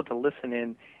were able to listen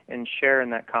in and share in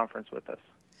that conference with us.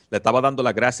 Le estaba dando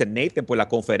las gracias, Nathan, por la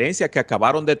conferencia que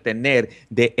acabaron de tener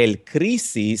de el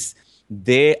crisis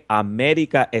de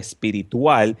América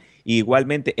espiritual. Y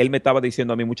igualmente, él me estaba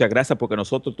diciendo a mí muchas gracias porque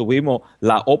nosotros tuvimos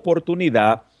la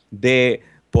oportunidad de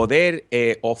poder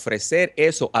ofrecer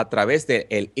eso a través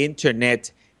del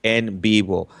internet en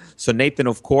vivo. So, Nathan,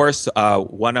 of course,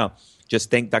 wanna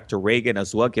just thank Dr. Reagan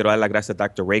as well. Quiero dar las gracias a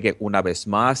Dr. Reagan una vez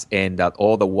más and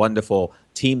all the wonderful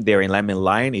team there in Lamb in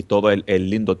Lion y todo el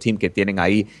lindo team que tienen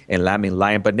ahí en Lamb in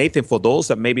Lion. But Nathan, for those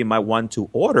that maybe might want to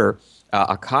order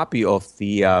a copy of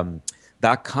the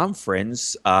that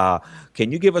conference,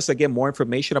 can you give us again more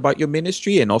information about your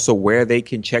ministry and also where they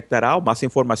can check that out? Más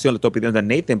información le estoy pidiendo a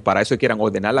Nathan para eso quieran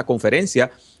ordenar la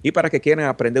conferencia y para que quieran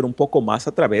aprender un poco más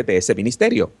a través de ese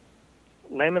ministerio.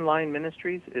 Lamb in Lion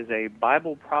Ministries is a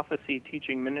Bible prophecy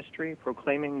teaching ministry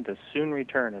proclaiming the soon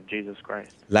return of Jesus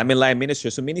Christ. Lamb in Lion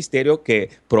Ministries es un ministerio que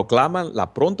proclama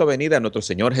la pronta venida de nuestro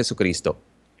Señor Jesucristo.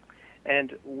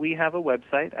 And we have a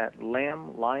website at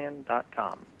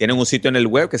lamblion.com. Tienen un sitio en el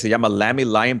web que se llama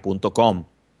lambinlion.com.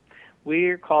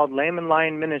 We're called Lamb in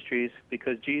Lion Ministries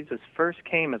because Jesus first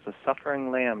came as a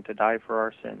suffering lamb to die for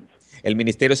our sins. El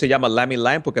ministerio se llama Lamb in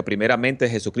Lion porque primeramente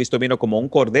Jesucristo vino como un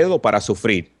cordero para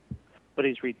sufrir. But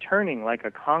he's returning like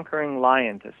a conquering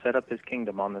lion to set up his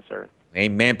kingdom on this earth.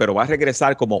 Amén, pero va a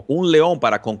regresar como un león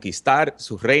para conquistar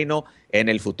su reino en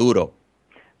el futuro.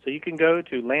 So you can go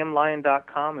to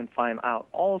lamblion.com and find out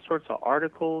all sorts of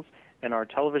articles and our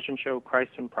television show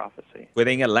Christ in Prophecy.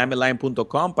 Pueden ir a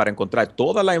lambinlion.com para encontrar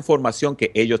toda la información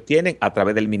que ellos tienen a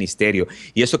través del ministerio.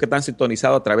 Y eso que están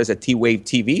sintonizados a través de T-Wave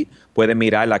TV, pueden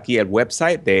mirar aquí el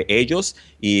website de ellos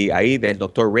y ahí del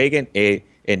Dr. Reagan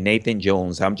and Nathan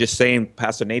Jones. I'm just saying,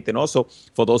 Pastor Nathan, also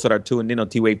for those that are tuned in on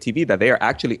T-Wave TV, that they are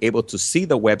actually able to see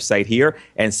the website here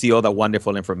and see all the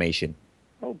wonderful information.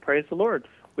 Oh, praise the Lord.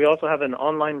 We also have an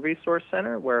online resource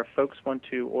center where if folks want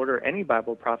to order any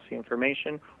Bible prophecy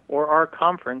information or our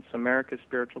conference, America's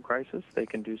Spiritual Crisis, they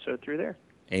can do so through there.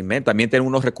 Amén. También tienen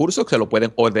unos recursos que se lo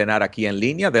pueden ordenar aquí en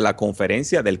línea de la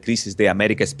conferencia del Crisis de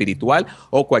América Espiritual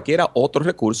o cualquiera otro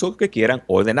recurso que quieran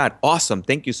ordenar. Awesome.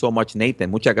 Thank you so much, Nathan.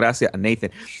 Muchas gracias,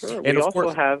 Nathan. Sure. And we of also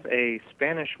course, have a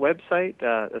Spanish website,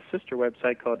 a sister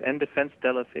website called En Defensa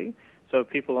de la Fe. So if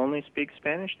people only speak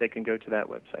Spanish, they can go to that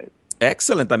website.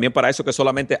 excellent. También para eso que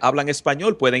solamente hablan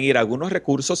español, pueden ir a algunos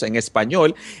recursos en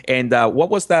español. And what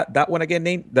was that one again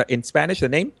name? In Spanish, the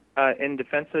name? En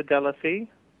Defensa de la Fe.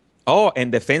 Oh,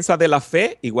 En Defensa de la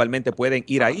Fe. Igualmente pueden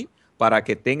ir ahí para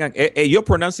que tengan... your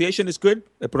pronunciation is good?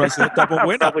 La pronunciación está muy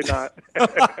buena. Probably not.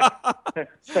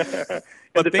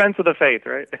 In defense of the faith,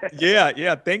 right?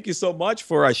 Yeah. Thank you so much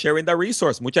for sharing that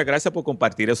resource. Muchas gracias por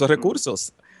compartir esos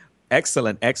recursos.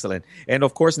 Excellent. And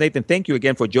of course, Nathan, thank you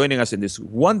again for joining us in this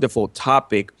wonderful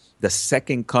topic, the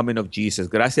second coming of Jesus.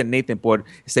 Gracias, Nathan, por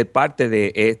ser parte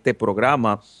de este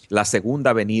programa, la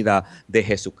segunda venida de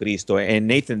Jesucristo. And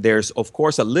Nathan, there's of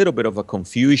course a little bit of a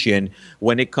confusion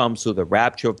when it comes to the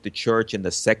rapture of the church and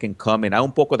the second coming. Hay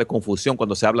un poco de confusión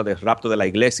cuando se habla del rapto de la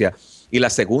iglesia y la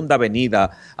segunda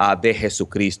venida de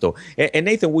Jesucristo. And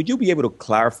Nathan, would you be able to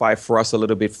clarify for us a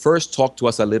little bit? First, talk to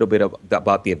us a little bit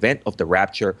about the event of the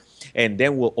rapture, and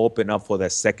then we'll open up for the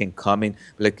second coming.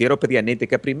 Le quiero pedir a Nathan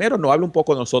que primero nos hable un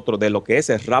poco nosotros de lo que es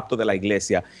el rapto de la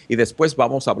iglesia y después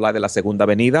vamos a hablar de la segunda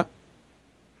venida.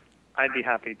 I'd be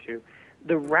happy to.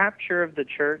 The rapture of the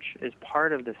church is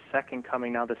part of the second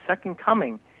coming. Now, the second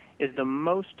coming is the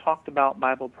most talked about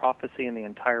Bible prophecy in the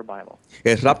entire Bible.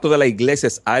 El rapto de la iglesia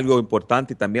es algo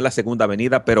importante y también la segunda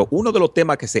venida, pero uno de los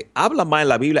temas que se habla más en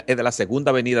la Biblia es de la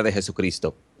segunda venida de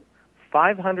Jesucristo.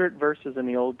 500 verses in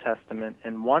the Old Testament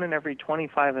and 1 in every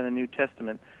 25 in the New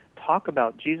Testament talk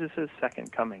about Jesus' second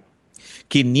coming.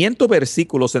 500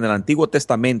 versículos en el Antiguo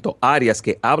Testamento, áreas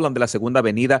que hablan de la segunda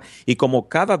venida, y como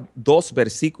cada 2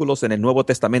 versículos en el Nuevo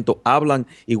Testamento hablan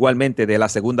igualmente de la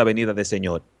segunda venida del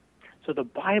Señor. So the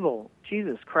Bible,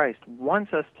 Jesus Christ,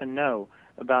 wants us to know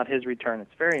about his return.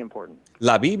 It's very important.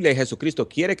 La Biblia y Jesucristo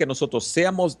quiere que nosotros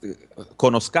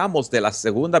conozcamos de la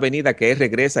segunda venida que Él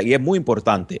regresa, y es muy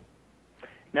importante.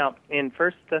 Now, in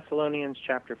 1 Thessalonians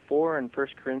chapter 4 and 1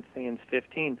 Corinthians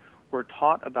 15, we're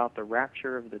taught about the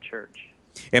rapture of the church.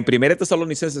 En 1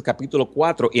 Tesalonicenses capítulo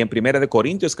 4 y en 1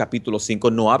 Corintios capítulo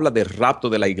 5 no habla del rapto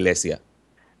de la iglesia.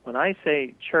 When I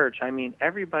say church, I mean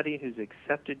everybody who's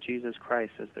accepted Jesus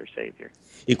Christ as their Savior.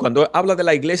 Y cuando habla de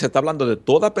la iglesia, está hablando de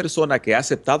toda persona que ha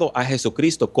aceptado a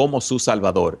Jesucristo como su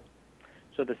Salvador.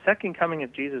 So the second coming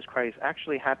of Jesus Christ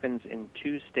actually happens in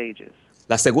 2 stages.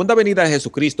 La segunda venida de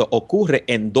Jesucristo ocurre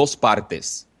en 2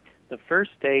 partes. The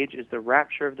first stage is the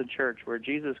rapture of the church, where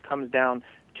Jesus comes down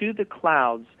to the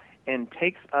clouds and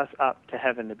takes us up to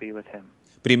heaven to be with him.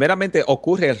 Primeramente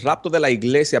ocurre el rapto de la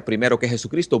iglesia, primero que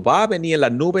Jesucristo va a venir en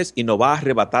las nubes y nos va a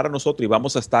arrebatar a nosotros y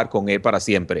vamos a estar con Él para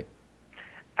siempre.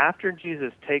 After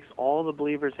Jesus takes all the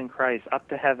believers in Christ up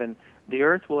to heaven, the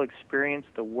earth will experience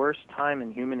the worst time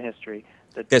in human history,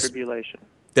 the tribulation.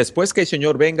 Después que el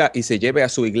Señor venga y se lleve a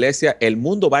su iglesia, el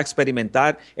mundo va a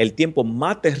experimentar el tiempo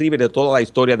más terrible de toda la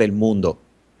historia del mundo.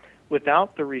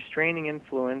 Without the restraining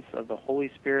influence of the Holy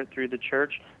Spirit through the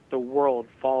church, the world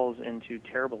falls into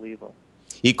terrible evil.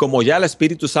 Y como ya el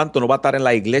Espíritu Santo no va a estar en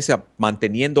la iglesia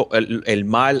manteniendo el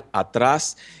mal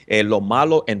atrás, lo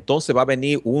malo, entonces va a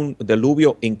venir un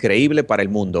diluvio increíble para el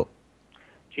mundo.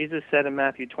 Jesus said in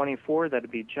Matthew 24 that it'd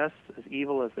be just as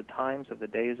evil as the times of the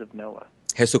days of Noah.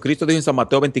 Jesucristo dijo en San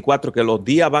Mateo 24 que los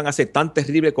días van a ser tan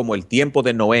terribles como el tiempo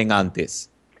de Noé en antes.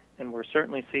 And we're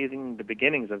certainly seeing the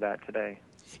beginnings of that today.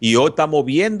 Y hoy estamos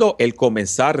viendo el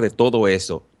comenzar de todo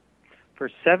eso.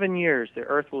 For 7 years, the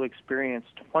earth will experience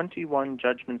 21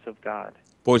 judgments of God.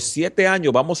 Por 7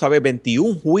 años vamos a ver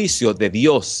 21 juicios de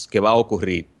Dios que va a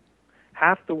ocurrir.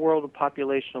 Half the world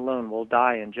population alone will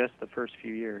die in just the first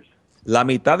few years. La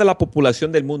mitad de la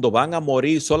población del mundo van a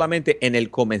morir solamente en el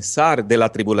comenzar de la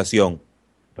tribulación.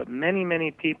 But many,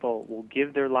 many people will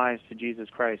give their lives to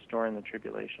Jesus Christ during the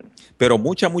tribulation. Pero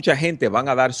mucha gente van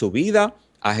a dar su vida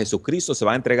a Jesucristo, se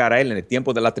va a entregar a Él en el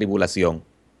tiempo de la tribulación.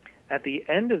 At the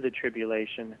end of the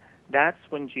tribulation, that's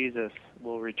when Jesus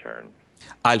will return.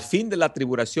 Al fin de la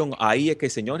tribulación, ahí es que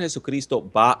el Señor Jesucristo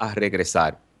va a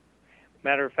regresar.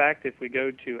 Matter of fact, if we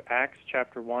go to Acts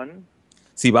chapter 1,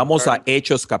 Si vamos a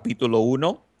Hechos capítulo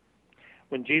 1,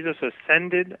 when Jesus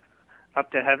ascended up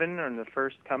to heaven on the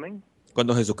first coming,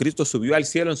 cuando Jesucristo subió al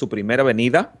cielo en su primera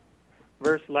venida,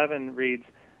 verse 11 reads,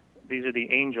 these are the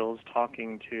angels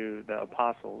talking to the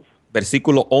apostles.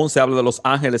 versículo 11 habla de los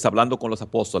ángeles hablando con los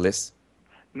apóstoles.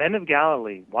 Men of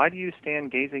Galilee, why do you stand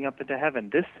gazing up into heaven?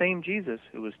 This same Jesus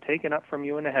who was taken up from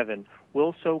you into heaven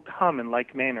will so come in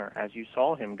like manner as you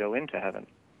saw him go into heaven.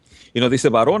 Y nos dice,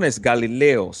 varones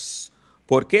Galileos,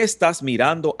 ¿por qué estás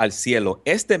mirando al cielo?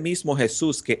 Este mismo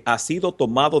Jesús que ha sido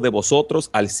tomado de vosotros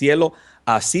al cielo,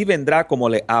 así vendrá como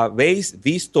le habéis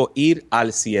visto ir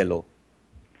al cielo.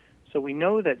 So we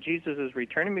know that Jesus is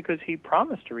returning because he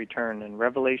promised to return in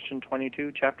Revelation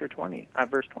 22,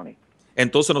 verse 20.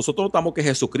 Entonces nosotros notamos que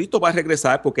Jesucristo va a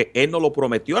regresar porque Él nos lo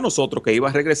prometió a nosotros que iba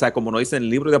a regresar, como nos dice en el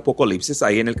libro de Apocalipsis,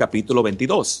 ahí en el capítulo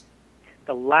 22.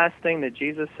 The last thing that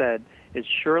Jesus said is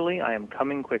surely I am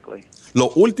coming quickly.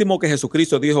 Lo último que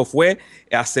Jesucristo dijo fue,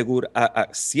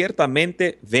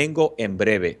 ciertamente vengo en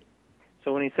breve.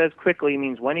 So when he says quickly, he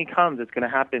means when he comes, it's going to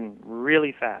happen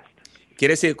really fast.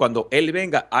 Quiere decir, cuando Él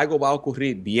venga, algo va a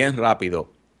ocurrir bien rápido.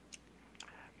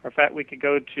 In fact, we could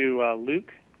go to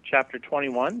Luke chapter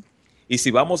 21. Y si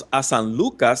vamos a San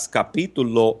Lucas,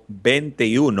 capítulo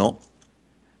 21,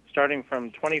 Starting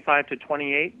from 25 to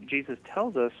 28, Jesus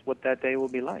tells us what that day will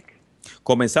be like.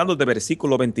 comenzando de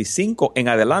versículo 25 en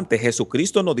adelante,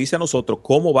 Jesucristo nos dice a nosotros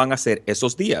cómo van a ser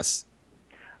esos días.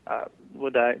 Do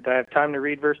I have time to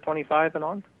read verse 25 and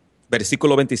on?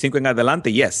 Versículo 25 en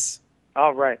adelante, yes.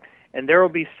 All right. And there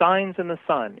will be signs in the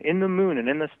sun, in the moon, and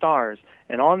in the stars,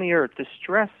 and on the earth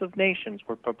distress of nations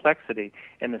with perplexity,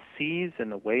 and the seas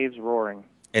and the waves roaring.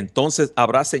 Entonces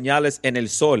habrá señales en el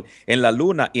sol, en la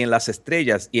luna y en las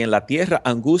estrellas, y en la tierra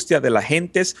angustia de las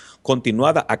gentes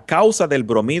continuada a causa del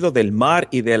bramido del mar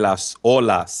y de las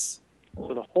olas.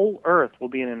 So the whole earth will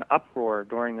be in an uproar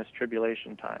during this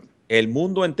tribulation time. El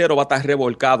mundo entero va a estar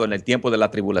revolcado en el tiempo de la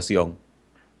tribulación.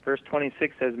 Verse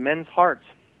 26 says, men's hearts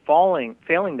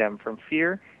failing them from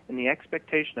fear and the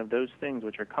expectation of those things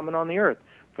which are coming on the earth,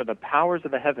 for the powers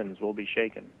of the heavens will be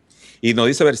shaken. Y nos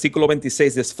dice versículo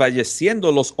 26,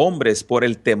 desfalleciendo los hombres por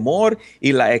el temor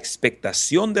y la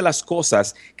expectación de las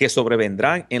cosas que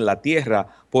sobrevendrán en la tierra,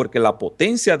 porque la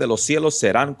potencia de los cielos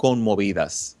serán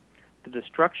conmovidas. The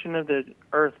destruction of the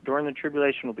earth during the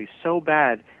tribulation will be so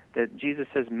bad that Jesus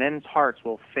says men's hearts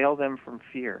will fail them from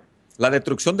fear. La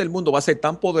destrucción del mundo va a ser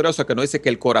tan poderosa que nos dice que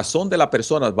el corazón de las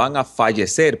personas van a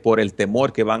fallecer por el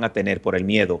temor que van a tener, por el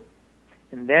miedo.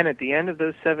 And then at the end of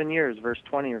those 7 years, verse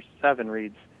 27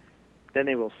 reads, then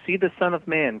they will see the Son of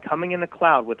Man coming in a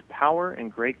cloud with power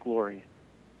and great glory.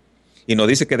 Y nos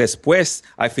dice que después,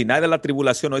 al final de la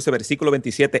tribulación, nos dice versículo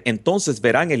 27, entonces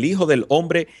verán el Hijo del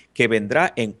Hombre que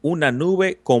vendrá en una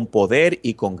nube con poder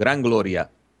y con gran gloria.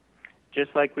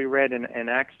 Just like we read in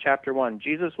Acts chapter 1,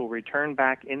 Jesus will return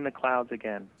back in the clouds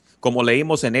again. Como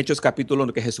leímos en Hechos capítulo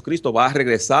 1, que Jesucristo va a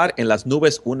regresar en las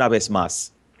nubes una vez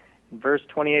más. Verse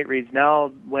 28 reads,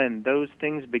 now when those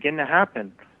things begin to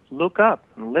happen, look up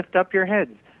and lift up your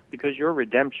heads, because your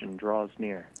redemption draws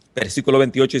near. Versículo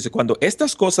 28 dice, cuando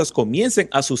estas cosas comiencen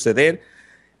a suceder,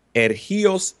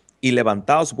 ergíos y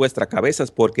levantaos vuestras cabezas,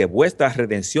 porque vuestra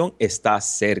redención está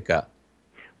cerca.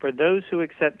 For those who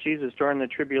accept Jesus during the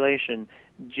tribulation,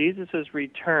 Jesus'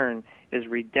 return is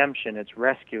redemption, it's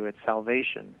rescue, it's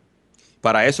salvation.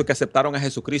 Para eso que aceptaron a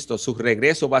Jesucristo, su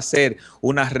regreso va a ser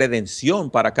una redención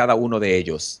para cada uno de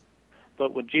ellos.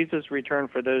 But with Jesus' return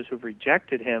for those who've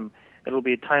rejected him, it'll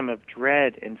be a time of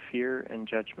dread and fear and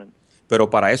judgment. Pero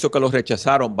para eso que los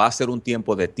rechazaron va a ser un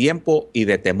tiempo y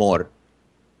de temor.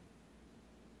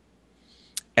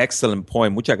 Excellent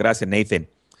point. Muchas gracias, Nathan.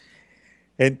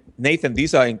 And Nathan,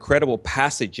 these are incredible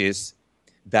passages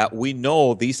that we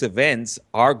know these events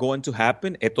are going to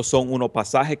happen. Estos son unos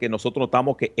pasajes que nosotros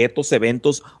notamos que estos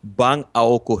eventos van a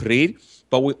ocurrir.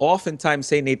 But we oftentimes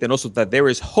say, Nathan, also that there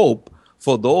is hope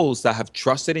for those that have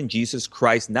trusted in Jesus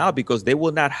Christ now, because they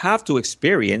will not have to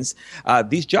experience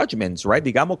these judgments, right?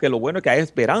 Digamos que lo bueno es que hay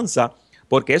esperanza,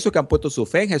 porque esos que han puesto su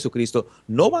fe en Jesucristo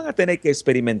no van a tener que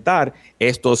experimentar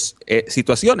estas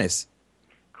situaciones.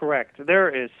 Correct. There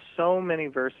is so many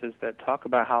verses that talk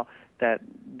about how that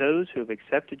those who have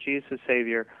accepted Jesus as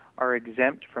Savior are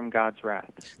exempt from God's wrath.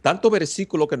 Tanto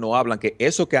versículos que nos hablan que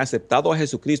esos que han aceptado a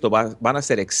Jesucristo van a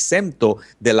ser exentos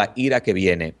de la ira que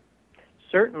viene.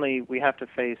 Certainly, we have to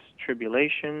face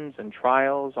tribulations and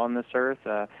trials on this earth,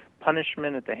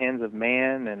 punishment at the hands of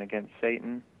man and against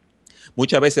Satan.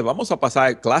 Muchas veces vamos a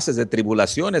pasar clases de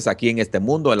tribulaciones aquí en este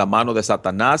mundo, en la mano de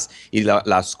Satanás y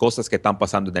las cosas que están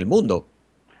pasando en el mundo.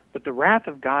 But the wrath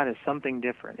of God is something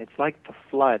different. It's like the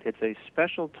flood. It's a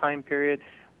special time period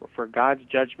for God's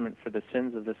judgment for the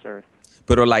sins of this earth.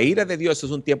 Pero la ira de Dios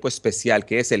es un tiempo especial,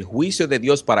 que es el juicio de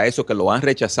Dios para eso que lo han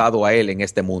rechazado a Él en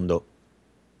este mundo.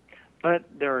 But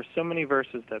there are so many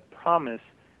verses that promise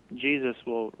Jesus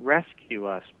will rescue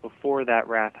us before that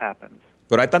wrath happens.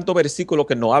 Pero hay tantos versículos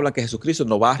que nos hablan que Jesucristo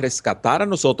nos va a rescatar a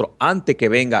nosotros antes que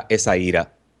venga esa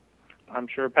ira. I'm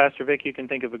sure, Pastor Vic, you can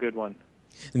think of a good one.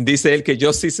 Dice él que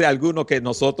yo sí sé alguno que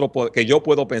yo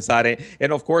puedo pensar en.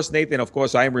 And of course, Nathan, of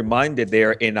course, I am reminded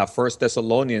there in 1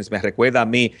 Thessalonians, me recuerda a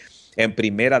mí en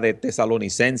Primera de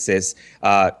Tesalonicenses,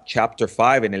 chapter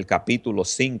 5, en el capítulo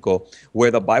 5,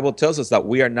 where the Bible tells us that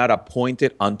we are not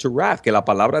appointed unto wrath, que la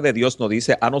palabra de Dios nos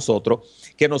dice a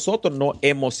nosotros que nosotros no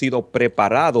hemos sido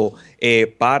preparados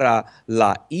para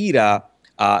la ira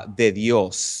de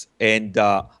Dios. And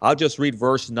I'll just read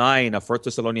verse 9 of 1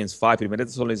 Thessalonians 5, 1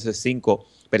 Thessalonians 5,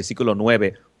 versículo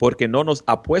 9. Porque no nos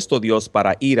ha puesto Dios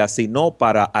para ira, sino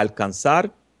para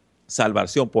alcanzar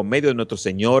salvación por medio de nuestro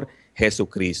Señor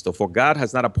Jesucristo. For God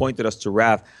has not appointed us to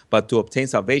wrath, but to obtain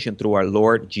salvation through our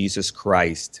Lord Jesus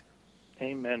Christ.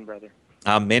 Amen, brother.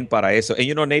 Amen para eso. And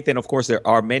you know, Nathan, of course, there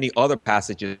are many other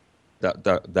passages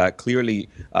that clearly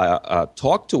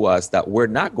talk to us that we're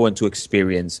not going to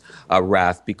experience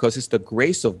wrath because it's the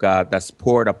grace of God that's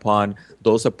poured upon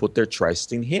those that put their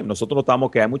trust in Him. Nosotros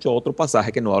notamos que hay muchos otros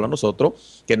pasajes que nos hablan a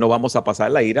nosotros que no vamos a pasar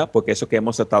la ira porque eso que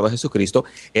hemos tratado de Jesucristo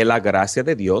es la gracia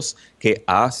de Dios que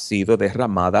ha sido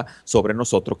derramada sobre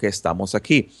nosotros que estamos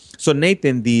aquí. So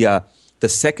Nathan, the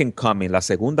second coming, la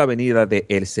segunda venida de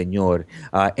el Señor.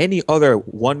 Any other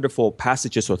wonderful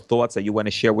passages or thoughts that you want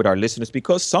to share with our listeners?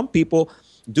 Because some people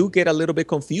do get a little bit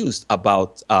confused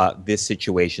about this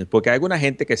situation. Porque hay alguna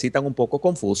gente que sí están un poco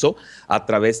confuso a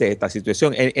través de esta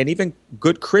situación. And even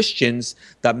good Christians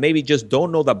that maybe just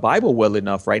don't know the Bible well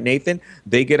enough, right, Nathan?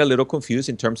 They get a little confused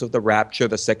in terms of the rapture,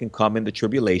 the second coming, the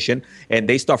tribulation, and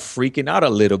they start freaking out a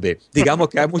little bit. Digamos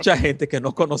que hay mucha gente que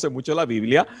no conoce mucho la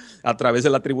Biblia a través de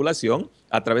la tribulación,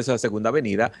 a través de la segunda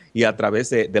venida y a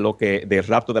través de lo que del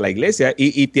rapto de la iglesia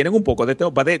y tienen un poco de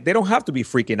temor, but they don't have to be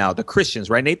freaking out. The Christians,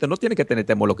 right, Nathan? No tienen que tener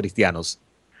temor los cristianos.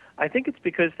 I think it's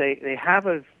because they have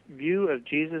a view of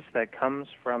Jesus that comes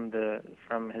from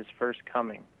his first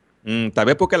coming. Tal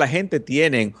vez porque la gente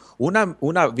tiene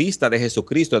una vista de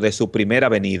Jesucristo de su primera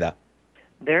venida.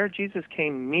 There Jesus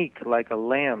came meek like a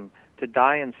lamb to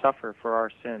die and suffer for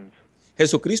our sins.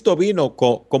 Jesucristo vino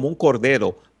como un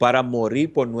cordero para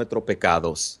morir por nuestros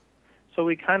pecados. So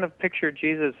we kind of picture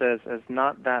Jesus as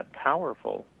not that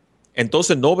powerful.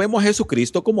 Entonces no vemos a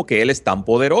Jesucristo como que Él es tan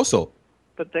poderoso.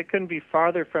 But that couldn't be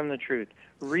farther from the truth.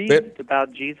 Read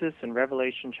about Jesus in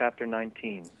Revelation chapter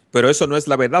 19. Pero eso no es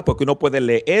la verdad, porque uno puede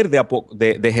leer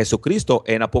de Jesucristo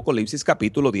en Apocalipsis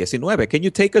capítulo 19. Can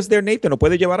you take us there, Nathan? ¿Nos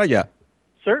puede llevar allá?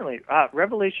 Certainly.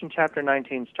 Revelation chapter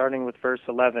 19, starting with verse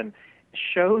 11,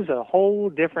 shows a whole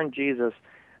different Jesus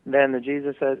than the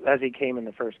Jesus as he came in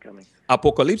the first coming.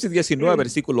 Apocalipsis 19,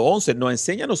 versículo 11, nos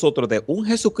enseña a nosotros de un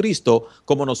Jesucristo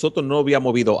como nosotros no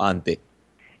habíamos visto antes.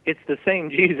 It's the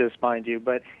same Jesus, mind you,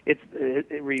 but it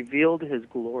revealed his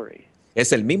glory.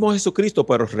 Es el mismo Jesucristo,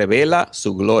 pero revela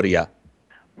su gloria.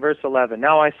 Verse 11,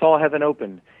 Now I saw heaven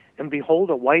opened, and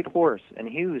behold a white horse, and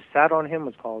he who sat on him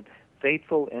was called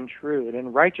Faithful and True, and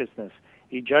in righteousness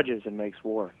he judges and makes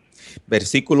war.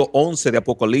 Versículo 11 de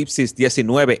Apocalipsis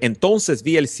 19. Entonces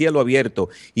vi el cielo abierto,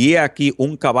 y he aquí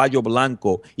un caballo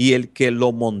blanco, y el que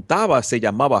lo montaba se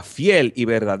llamaba Fiel y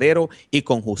Verdadero, y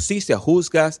con justicia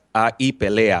juzgas y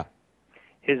pelea.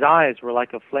 His eyes were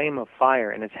like a flame of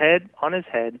fire, and on his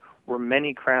head were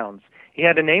many crowns. He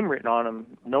had a name written on him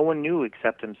no one knew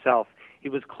except himself. He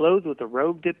was clothed with a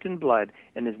robe dipped in blood,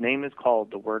 and his name is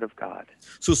called the Word of God.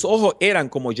 Sus ojos eran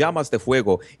como llamas de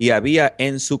fuego, y había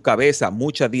en su cabeza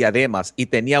muchas diademas, y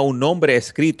tenía un nombre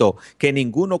escrito que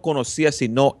ninguno conocía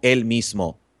sino él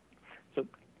mismo. So,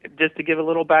 just to give a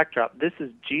little backdrop, this is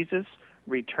Jesus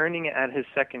returning at his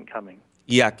second coming.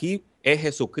 Y aquí es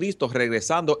Jesucristo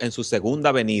regresando en su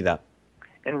segunda venida.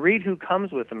 And read who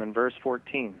comes with him in verse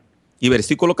 14. Y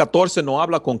versículo 14 nos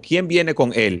habla con quién viene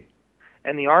con él.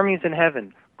 And the armies in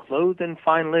heaven, clothed in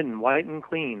fine linen, white and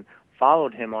clean,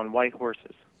 followed him on white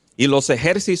horses. Y los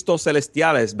ejércitos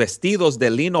celestiales, vestidos de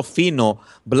lino fino,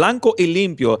 blanco y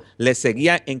limpio, le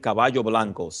seguían en caballos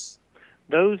blancos.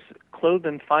 Those clothed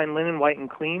in fine linen, white and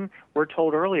clean, we're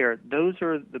told earlier, those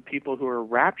are the people who are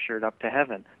raptured up to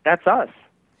heaven. That's us.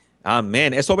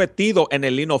 Amén. Esos vestidos en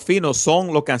el lino fino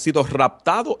son los que han sido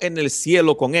raptados en el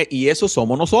cielo con él, y esos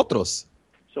somos nosotros.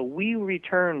 So we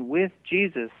return with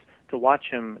Jesus to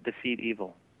watch him defeat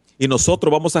evil. Y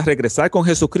nosotros vamos a regresar con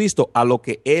Jesucristo a lo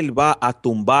que él va a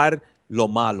tumbar lo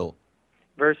malo.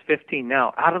 Verse 15,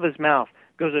 Now out of his mouth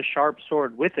goes a sharp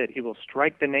sword. With it he will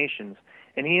strike the nations,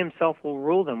 and he himself will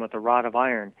rule them with a rod of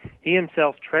iron. He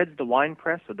himself treads the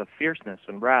winepress of the fierceness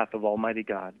and wrath of Almighty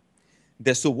God.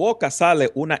 De su boca sale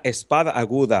una espada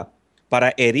aguda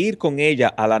para herir con ella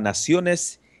a las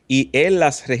naciones, y él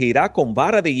las regirá con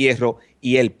vara de hierro,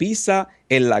 y él pisa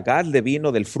el lagar de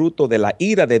vino del fruto de la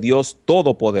ira de Dios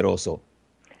Todopoderoso.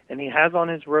 And he has on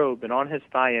his robe and on his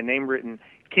thigh a name written,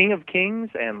 King of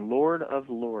Kings and Lord of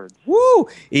Lords. ¡Woo!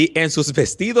 Y en sus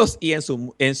vestidos y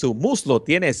en su muslo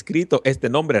tiene escrito este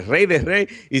nombre: Rey de Rey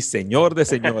y Señor de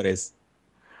Señores.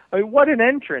 I mean, what an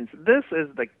entrance. This is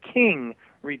the King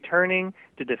returning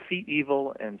to defeat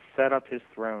evil and set up his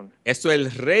throne. Esto es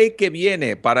el Rey que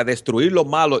viene para destruir lo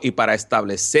malo y para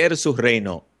establecer su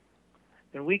reino.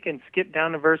 And we can skip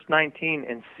down to verse 19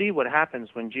 and see what happens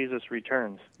when Jesus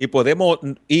returns. Y podemos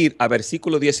ir a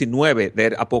versículo 19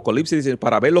 del Apocalipsis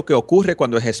para ver lo que ocurre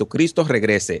cuando Jesucristo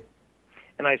regrese.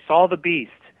 And I saw the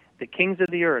beast, the kings of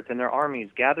the earth and their armies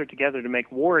gathered together to make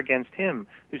war against him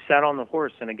who sat on the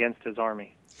horse and against his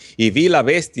army. Y vi la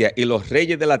bestia y los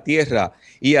reyes de la tierra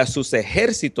y a sus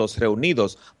ejércitos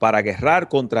reunidos para guerrar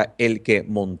contra el que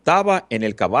montaba en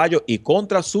el caballo y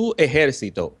contra su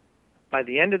ejército. By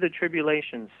the end of the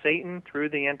tribulation, Satan, through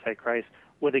the Antichrist,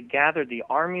 would have gathered the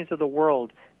armies of the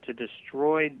world to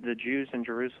destroy the Jews in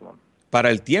Jerusalem. Para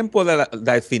el tiempo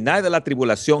del final de la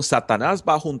tribulación, Satanás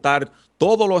va a juntar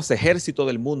todos los ejércitos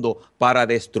del mundo para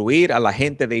destruir a la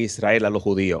gente de Israel, a los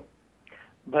judíos.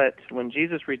 But when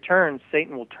Jesus returns,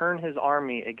 Satan will turn his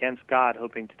army against God,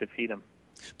 hoping to defeat him.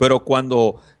 Pero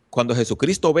cuando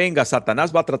Jesucristo venga,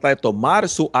 Satanás va a tratar de tomar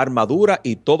su armadura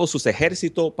y todos sus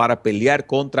ejércitos para pelear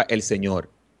contra el Señor.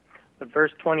 But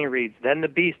verse 20 reads, Then the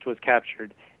beast was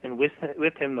captured, and with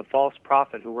him the false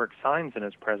prophet who worked signs in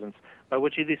his presence, by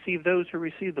which he deceived those who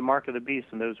received the mark of the beast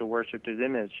and those who worshipped his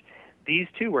image. These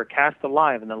two were cast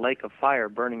alive in the lake of fire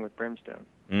burning with brimstone.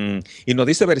 Y nos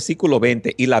dice versículo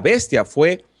 20, y la bestia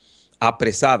fue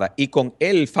apresada, y con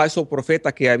él el falso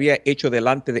profeta que había hecho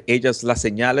delante de ellas las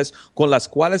señales con las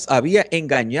cuales había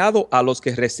engañado a los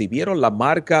que recibieron la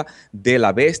marca de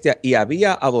la bestia y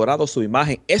había adorado su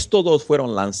imagen. Estos dos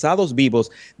fueron lanzados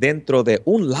vivos dentro de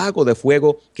un lago de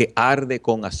fuego que arde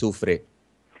con azufre.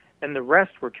 And the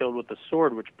rest were killed with the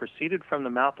sword which proceeded from the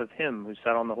mouth of him who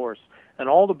sat on the horse, and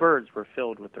all the birds were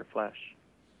filled with their flesh.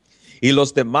 Y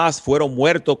los demás fueron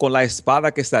muertos con la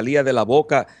espada que salía de la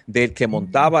boca del que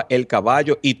montaba el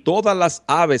caballo, y todas las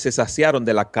aves se saciaron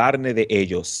de la carne de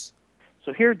ellos.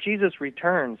 So here Jesus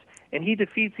returns, and he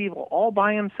defeats evil all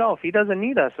by himself. He doesn't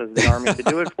need us as the army to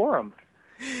do it for him.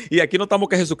 Y aquí notamos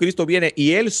que Jesucristo viene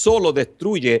y él solo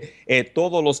destruye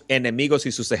todos los enemigos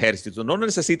y sus ejércitos. No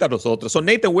necesita a nosotros. So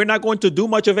Nathan, we're not going to do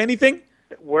much of anything.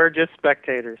 We're just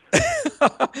spectators.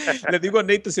 Le digo a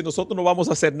Nathan, si nosotros no vamos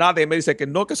a hacer nada, y me dice que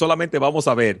no, que solamente vamos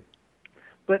a ver.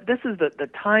 But this is the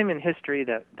time in history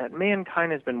that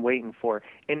mankind has been waiting for,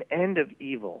 an end of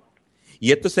evil.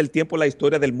 Y esto es el tiempo en la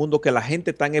historia del mundo que la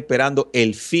gente está esperando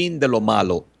el fin de lo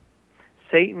malo.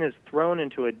 Satan is thrown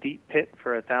into a deep pit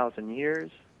for 1,000 years.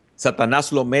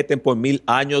 Satanás lo meten por 1000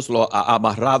 años, lo ha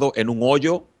amarrado en un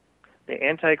hoyo. The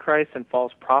Antichrist and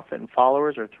false prophet and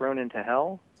followers are thrown into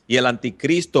hell. Y el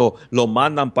anticristo lo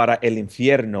mandan para el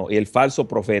infierno y el falso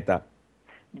profeta.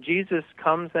 Jesus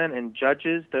comes then and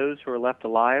judges those who are left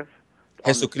alive.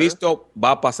 Jesucristo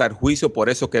va a pasar juicio por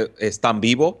eso que están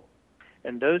vivos.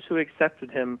 And those who accepted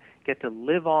him get to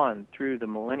live on through the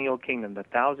millennial kingdom, the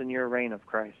 1,000-year reign of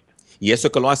Christ. Y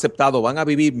esos que lo han aceptado van a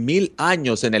vivir 1000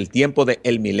 años en el tiempo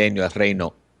del milenio, el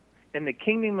reino. And the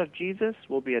kingdom of Jesus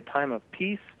will be a time of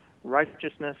peace,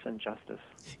 righteousness, and justice.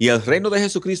 Y el reino de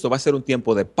Jesucristo va a ser un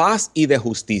tiempo de paz y de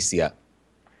justicia.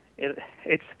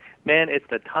 It's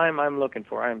the time I'm looking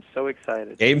for. I am so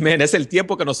excited. Amen. Es el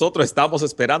tiempo que nosotros estamos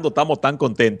esperando, estamos tan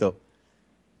contentos.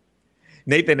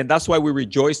 Nathan, and that's why we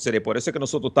rejoice today. Por eso es que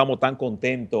nosotros estamos tan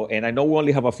contentos. And I know we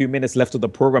only have a few minutes left of the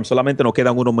program. Solamente nos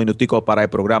quedan unos minuticos para el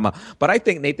programa. But I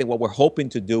think, Nathan, what we're hoping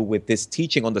to do with this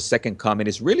teaching on the second coming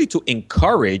is really to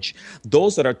encourage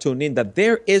those that are tuned in that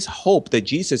there is hope that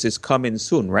Jesus is coming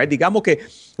soon, right? Digamos que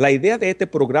la idea de este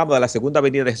programa de la segunda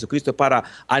venida de Jesucristo es para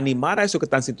animar a esos que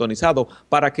están sintonizados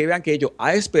para que vean que ellos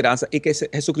hay esperanza y que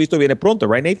Jesucristo viene pronto,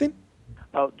 right, Nathan?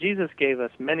 Jesus gave us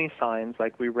many signs,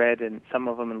 like we read in some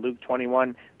of them in Luke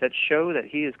 21, that show that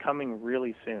he is coming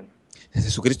really soon.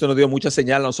 Jesucristo nos dio muchas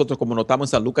señales a nosotros, como notamos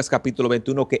en San Lucas capítulo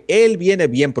 21, que Él viene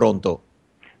bien pronto.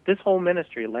 This whole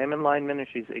ministry, Lamb and Lion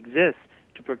Ministries, exists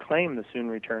to proclaim the soon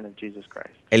return of Jesus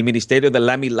Christ. El ministerio de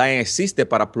Lamb y Lion existe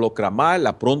para proclamar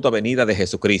la pronta venida de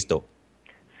Jesucristo.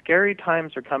 Scary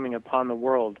times are coming upon the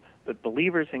world, but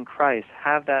believers in Christ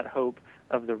have that hope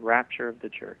of the rapture of the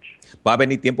church. Va a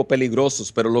venir tiempos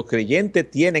peligrosos, pero los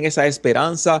creyentes tienen esa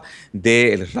esperanza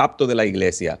del rapto de la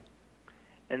iglesia.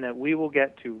 And that we will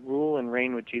get to rule and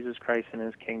reign with Jesus Christ in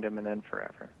his kingdom and then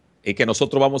forever. Y que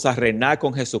nosotros vamos a reinar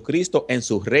con Jesucristo en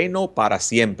su reino para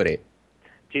siempre.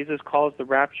 Jesus calls the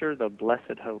rapture the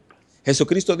blessed hope.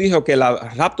 Jesucristo dijo que el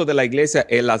rapto de la iglesia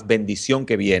es la bendición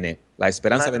que viene, la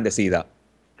esperanza bendecida.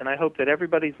 And I hope that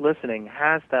everybody's listening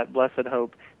has that blessed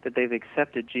hope that they've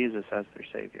accepted Jesus as their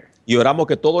Savior. Y oramos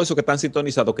que todos esos que están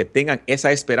sintonizados, que tengan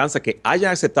esa esperanza, que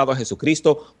hayan aceptado a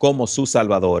Jesucristo como su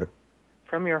Salvador.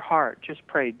 From your heart, just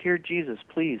pray, Dear Jesus,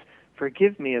 please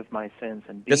forgive me of my sins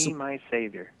and be my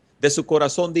Savior. De su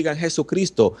corazón digan,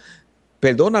 Jesucristo,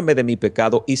 perdóname de mi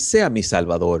pecado y sea mi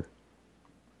Salvador.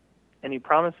 And he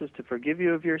promises to forgive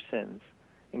you of your sins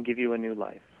and give you a new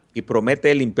life. Y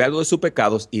promete limpiarlo de sus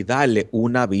pecados y darle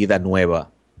una vida nueva.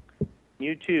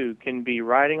 You too can be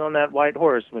riding on that white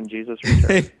horse when Jesus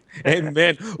returns.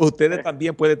 Amén. Ustedes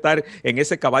también pueden estar en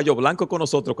ese caballo blanco con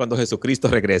nosotros cuando Jesucristo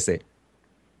regrese.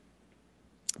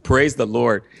 Praise the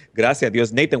Lord. Gracias a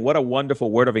Dios. Nathan, what a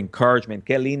wonderful word of encouragement.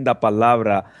 Qué linda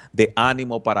palabra de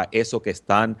ánimo para eso que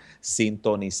están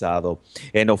sintonizados.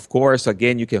 And of course,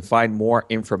 again, you can find more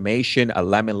information at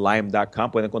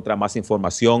lamandlion.com. Pueden encontrar más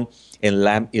información en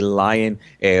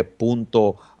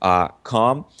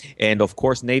lamandlion.com. And of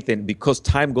course, Nathan, because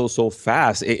time goes so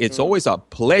fast, it's always a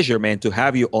pleasure, man, to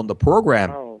have you on the program.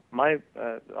 Oh, my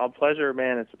pleasure,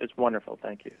 man. It's wonderful.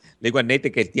 Thank you. Le digo a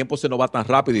Nathan que el tiempo se nos va tan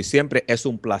rápido y siempre es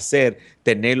un placer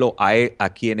tenerlo a él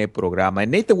aquí en el programa.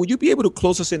 And Nathan, would you be able to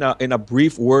close us in a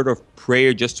brief word of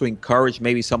prayer just to encourage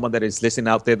maybe someone that is listening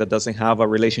out there that doesn't have a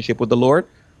relationship with the Lord?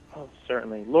 Oh,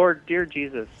 certainly. Lord, dear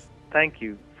Jesus, thank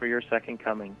you for your second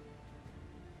coming.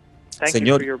 Thank you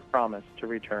Señor, for your promise to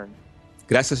return.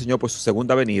 gracias, Señor, por su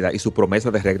segunda venida y su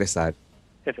promesa de regresar.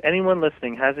 If anyone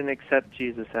listening hasn't accepted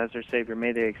Jesus as their Savior,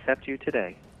 may they accept you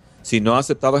today. Si no ha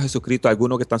aceptado a Jesucristo,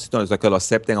 algunos que están sintonizados, que lo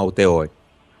acepten a usted hoy.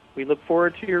 We look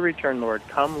forward to your return, Lord.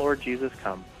 Come, Lord Jesus,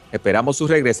 come. Esperamos su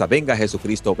regresa. Venga,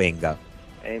 Jesucristo, venga.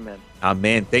 Amen.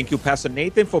 Amen. Thank you, Pastor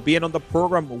Nathan, for being on the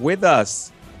program with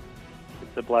us.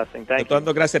 It's a blessing. Thank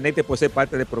Dando you. gracias, Nathan, por ser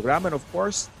parte del programa. And of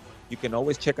course, you can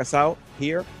always check us out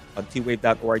here on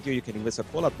twave.org. You can give us a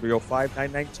call at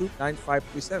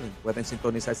 305-992-9537. Pueden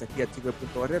sintonizarse aquí a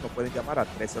twave.org. Nos pueden llamar a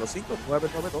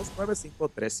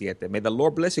 305-992-9537. May the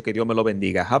Lord bless you. Que Dios me lo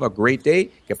bendiga. Have a great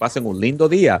day. Que pasen un lindo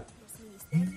día.